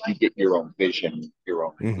you get your own vision, your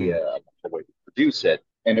own idea of the way to produce it.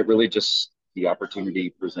 And it really just, the opportunity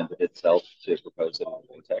presented itself to propose it in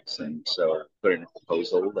latex, and so put in a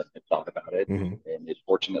proposal and thought about it, and it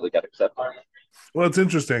fortunately got accepted. Well, it's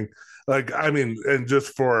interesting. Like, I mean, and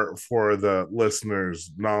just for the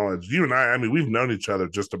listeners' knowledge, you and I mean, we've known each other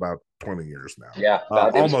just about 20 years now. Yeah,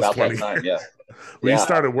 almost about 20 that time, yeah. We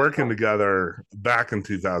started working together back in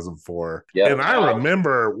 2004. Yeah. And I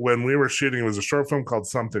remember when we were shooting, it was a short film called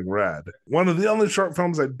Something Red. One of the only short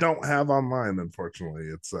films I don't have online, unfortunately.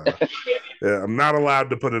 It's yeah, I'm not allowed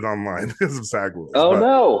to put it online because of SAG rules. Oh,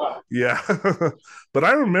 no. Yeah. But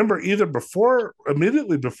I remember either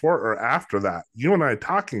immediately before or after that, you and I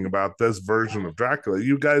talking about this version of Dracula.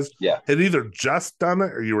 You guys had either just done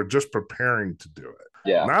it or you were just preparing to do it.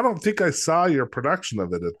 Yeah. And I don't think I saw your production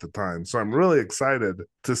of it at the time. So I'm really excited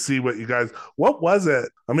to see what was it?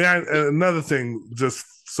 I mean, another thing, just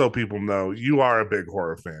so people know, you are a big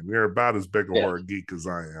horror fan. You're about as big a horror geek as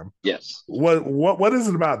I am. Yes. What is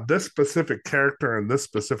it about this specific character and this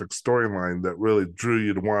specific storyline that really drew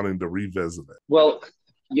you to wanting to revisit it? Well,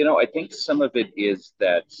 you know, I think some of it is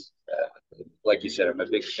that, like you said, I'm a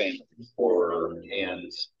big fan of horror,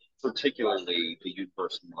 and particularly the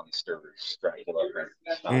Universal monsters, Dracula,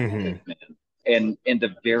 and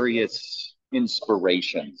the various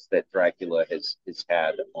inspirations that Dracula has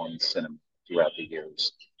had on cinema throughout the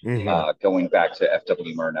years, going back to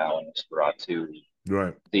F.W. Murnau and Nosferatu,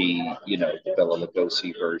 right? The Bela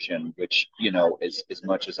Lugosi version, which, you know, as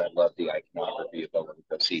much as I love the iconography of Bela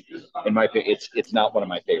Lugosi, it's not one of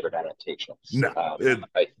my favorite adaptations. No,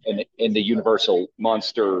 in the Universal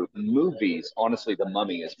monster movies, honestly, The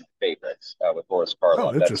Mummy is my favorite with Boris Karloff.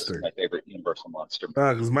 Oh, interesting. That's my favorite Universal monster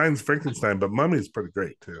movie. Because mine's Frankenstein, but Mummy is pretty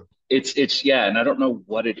great too. It's and I don't know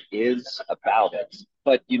what it is about it,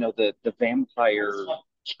 but you know, the vampire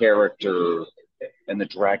character and the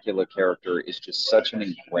Dracula character is just such an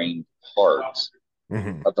ingrained part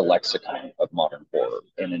of the lexicon of modern horror,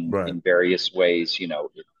 and in various ways, you know,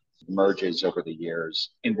 it merges over the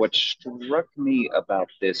years. And what struck me about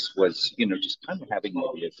this was, you know, just kind of having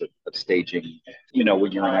ideas of staging. You know,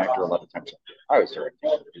 when you're an actor, a lot of times I was directing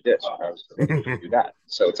to do this, or I was directing to do that.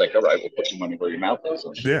 So it's like, all right, we'll put your money where your mouth is,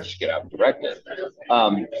 and just get out and direct it.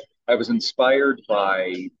 I was inspired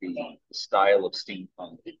by the style of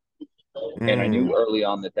steampunk. And I knew early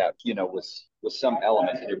on that you know, was some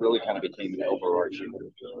element, and it really kind of became an overarching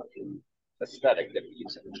aesthetic that we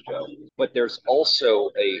use in the show. But there's also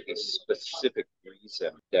a specific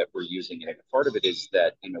reason that we're using it. Part of it is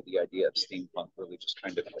that, you know, the idea of steampunk really just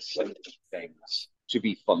kind of assembling things to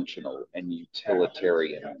be functional and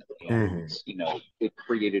utilitarian. And, you know, it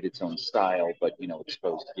created its own style, but, you know,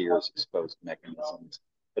 exposed gears, exposed mechanisms.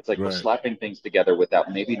 It's like we're slapping things together without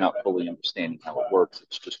maybe not fully understanding how it works.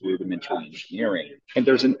 It's just rudimentary engineering. And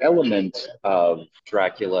there's an element of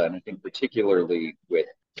Dracula, and I think particularly with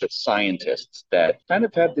the scientists, that kind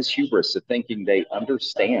of have this hubris of thinking they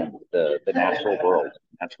understand the natural world,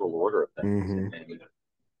 natural order of things. And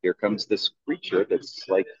here comes this creature that's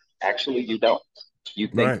like, actually, you don't. You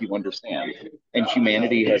think you understand. And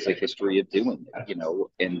humanity has a history of doing that. You know,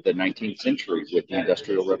 in the 19th century with the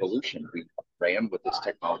Industrial Revolution, we ran with this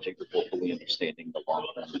technology before fully understanding the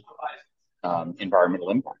long-term environmental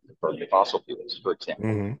impact of burning fossil fuels, for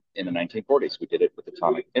example. In the 1940s, we did it with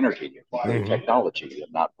atomic energy, technology,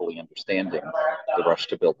 and not fully understanding the rush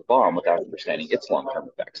to build the bomb without understanding its long-term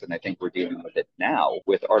effects. And I think we're dealing with it now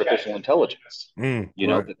with artificial intelligence. You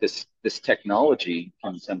know, that this technology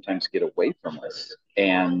can sometimes get away from us,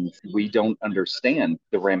 and we don't understand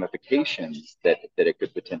the ramifications that it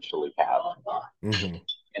could potentially have.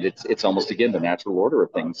 And it's almost, again, the natural order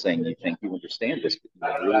of things, saying you think you understand this,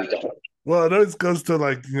 but you really don't. Well, it always goes to,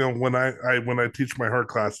 like, when I teach my horror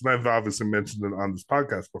class, and I've obviously mentioned it on this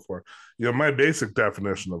podcast before, my basic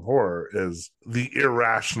definition of horror is the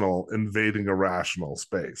irrational invading a rational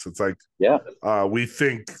space. It's like, yeah, we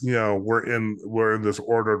think, we're in this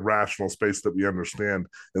ordered rational space that we understand,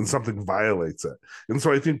 and something violates it. And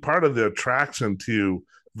so I think part of the attraction to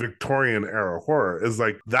Victorian era horror is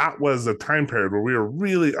like that was a time period where we were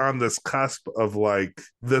really on this cusp of like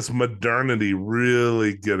this modernity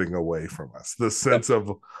really getting away from us. The sense of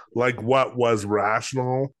like what was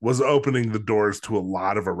rational was opening the doors to a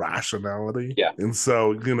lot of irrationality. Yeah. And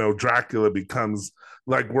so, Dracula becomes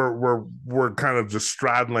like we're kind of just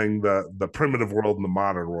straddling the primitive world and the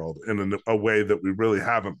modern world in a way that we really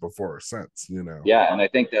haven't before or since, Yeah, and I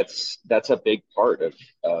think that's a big part of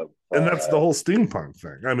and that's the whole steampunk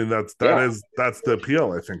thing. I mean, that's the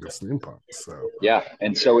appeal, I think, of steampunk. So yeah,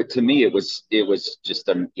 and so to me, it was just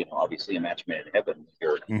obviously a match made in heaven.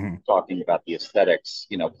 You're talking about the aesthetics,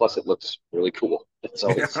 plus it looks really cool. It's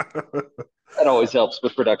always that always helps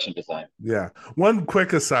with production design. Yeah. One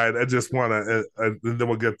quick aside, I just want to, then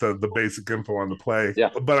we'll get the basic info on the play. Yeah.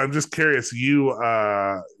 But I'm just curious, you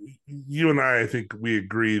and I think we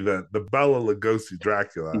agree that the Bela Lugosi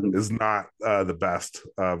Dracula is not the best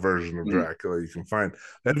version of Dracula you can find.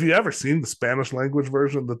 Have you ever seen the Spanish language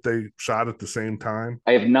version that they shot at the same time?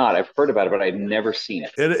 I have not. I've heard about it, but I've never seen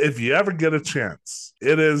it. If you ever get a chance,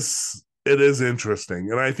 it is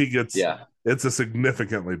interesting, and I think it's a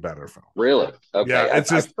significantly better film. Really? Okay. Yeah,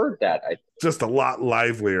 I've heard that. Just a lot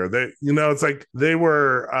livelier. It's like they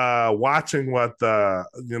were watching what the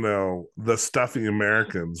stuffy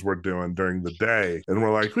Americans were doing during the day, and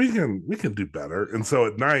we're like, we can do better. And so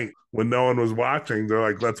at night, when no one was watching, they're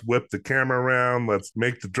like, let's whip the camera around, let's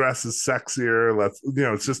make the dresses sexier,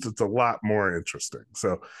 it's a lot more interesting.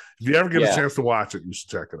 So if you ever get a chance to watch it, you should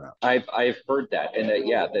check it out. I've heard that, and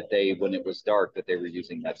that they, when it was dark, that they were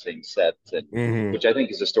using that same set, which I think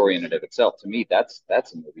is a story in and of itself. To me, that's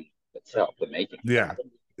a movie itself, the making. Yeah.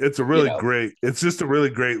 It's a really great, it's just a really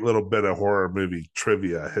great little bit of horror movie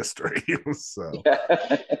trivia history. So,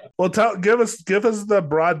 well, give us the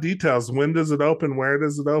broad details. When does it open? Where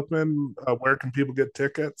does it open? Where can people get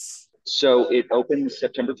tickets? So it opens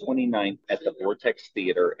September 29th at the Vortex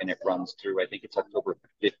Theater, and it runs through, I think it's October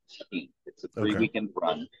 15th. It's a 3-weekend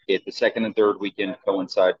run. The second and third weekend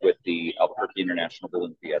coincide with the Albuquerque International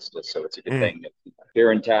Balloon Fiesta. So it's a good thing that if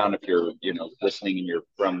you're in town, if you're, listening and you're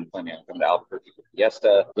from the Albuquerque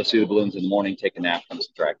Fiesta, go see the balloons in the morning, take a nap, come to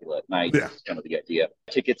Dracula at night. Yeah. That's kind of the idea.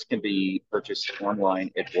 Tickets can be purchased online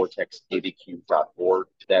at vortexabq.org.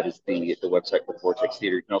 That is the website for Vortex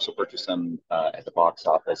Theater. You can also purchase them at the box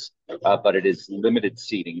office. But it is limited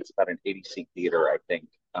seating. It's about an 80-seat theater, I think.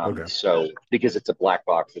 So because it's a black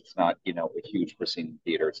box, it's not, a huge proscenium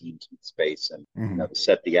theater. It's an intimate space, and to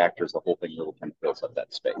set the actors, the whole thing really kind of fills up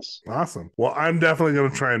that space. Awesome. Well, I'm definitely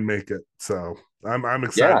going to try and make it. So I'm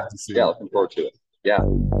excited to see it. Yeah, looking forward to it. Yeah.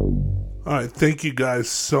 All right, thank you guys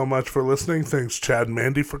so much for listening. Thanks, Chad and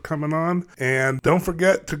Mandy, for coming on. And don't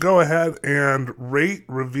forget to go ahead and rate,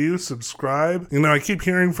 review, subscribe. I keep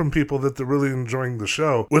hearing from people that they're really enjoying the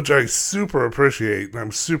show, which I super appreciate, and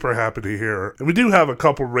I'm super happy to hear. And we do have a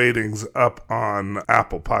couple ratings up on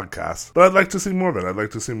Apple Podcasts, but I'd like to see more of it. I'd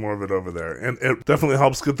like to see more of it over there. And it definitely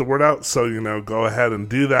helps get the word out, so, go ahead and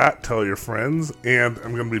do that. Tell your friends. And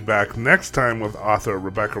I'm going to be back next time with author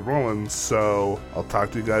Rebecca Rowland, so I'll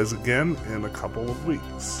talk to you guys again in a couple of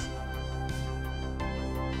weeks.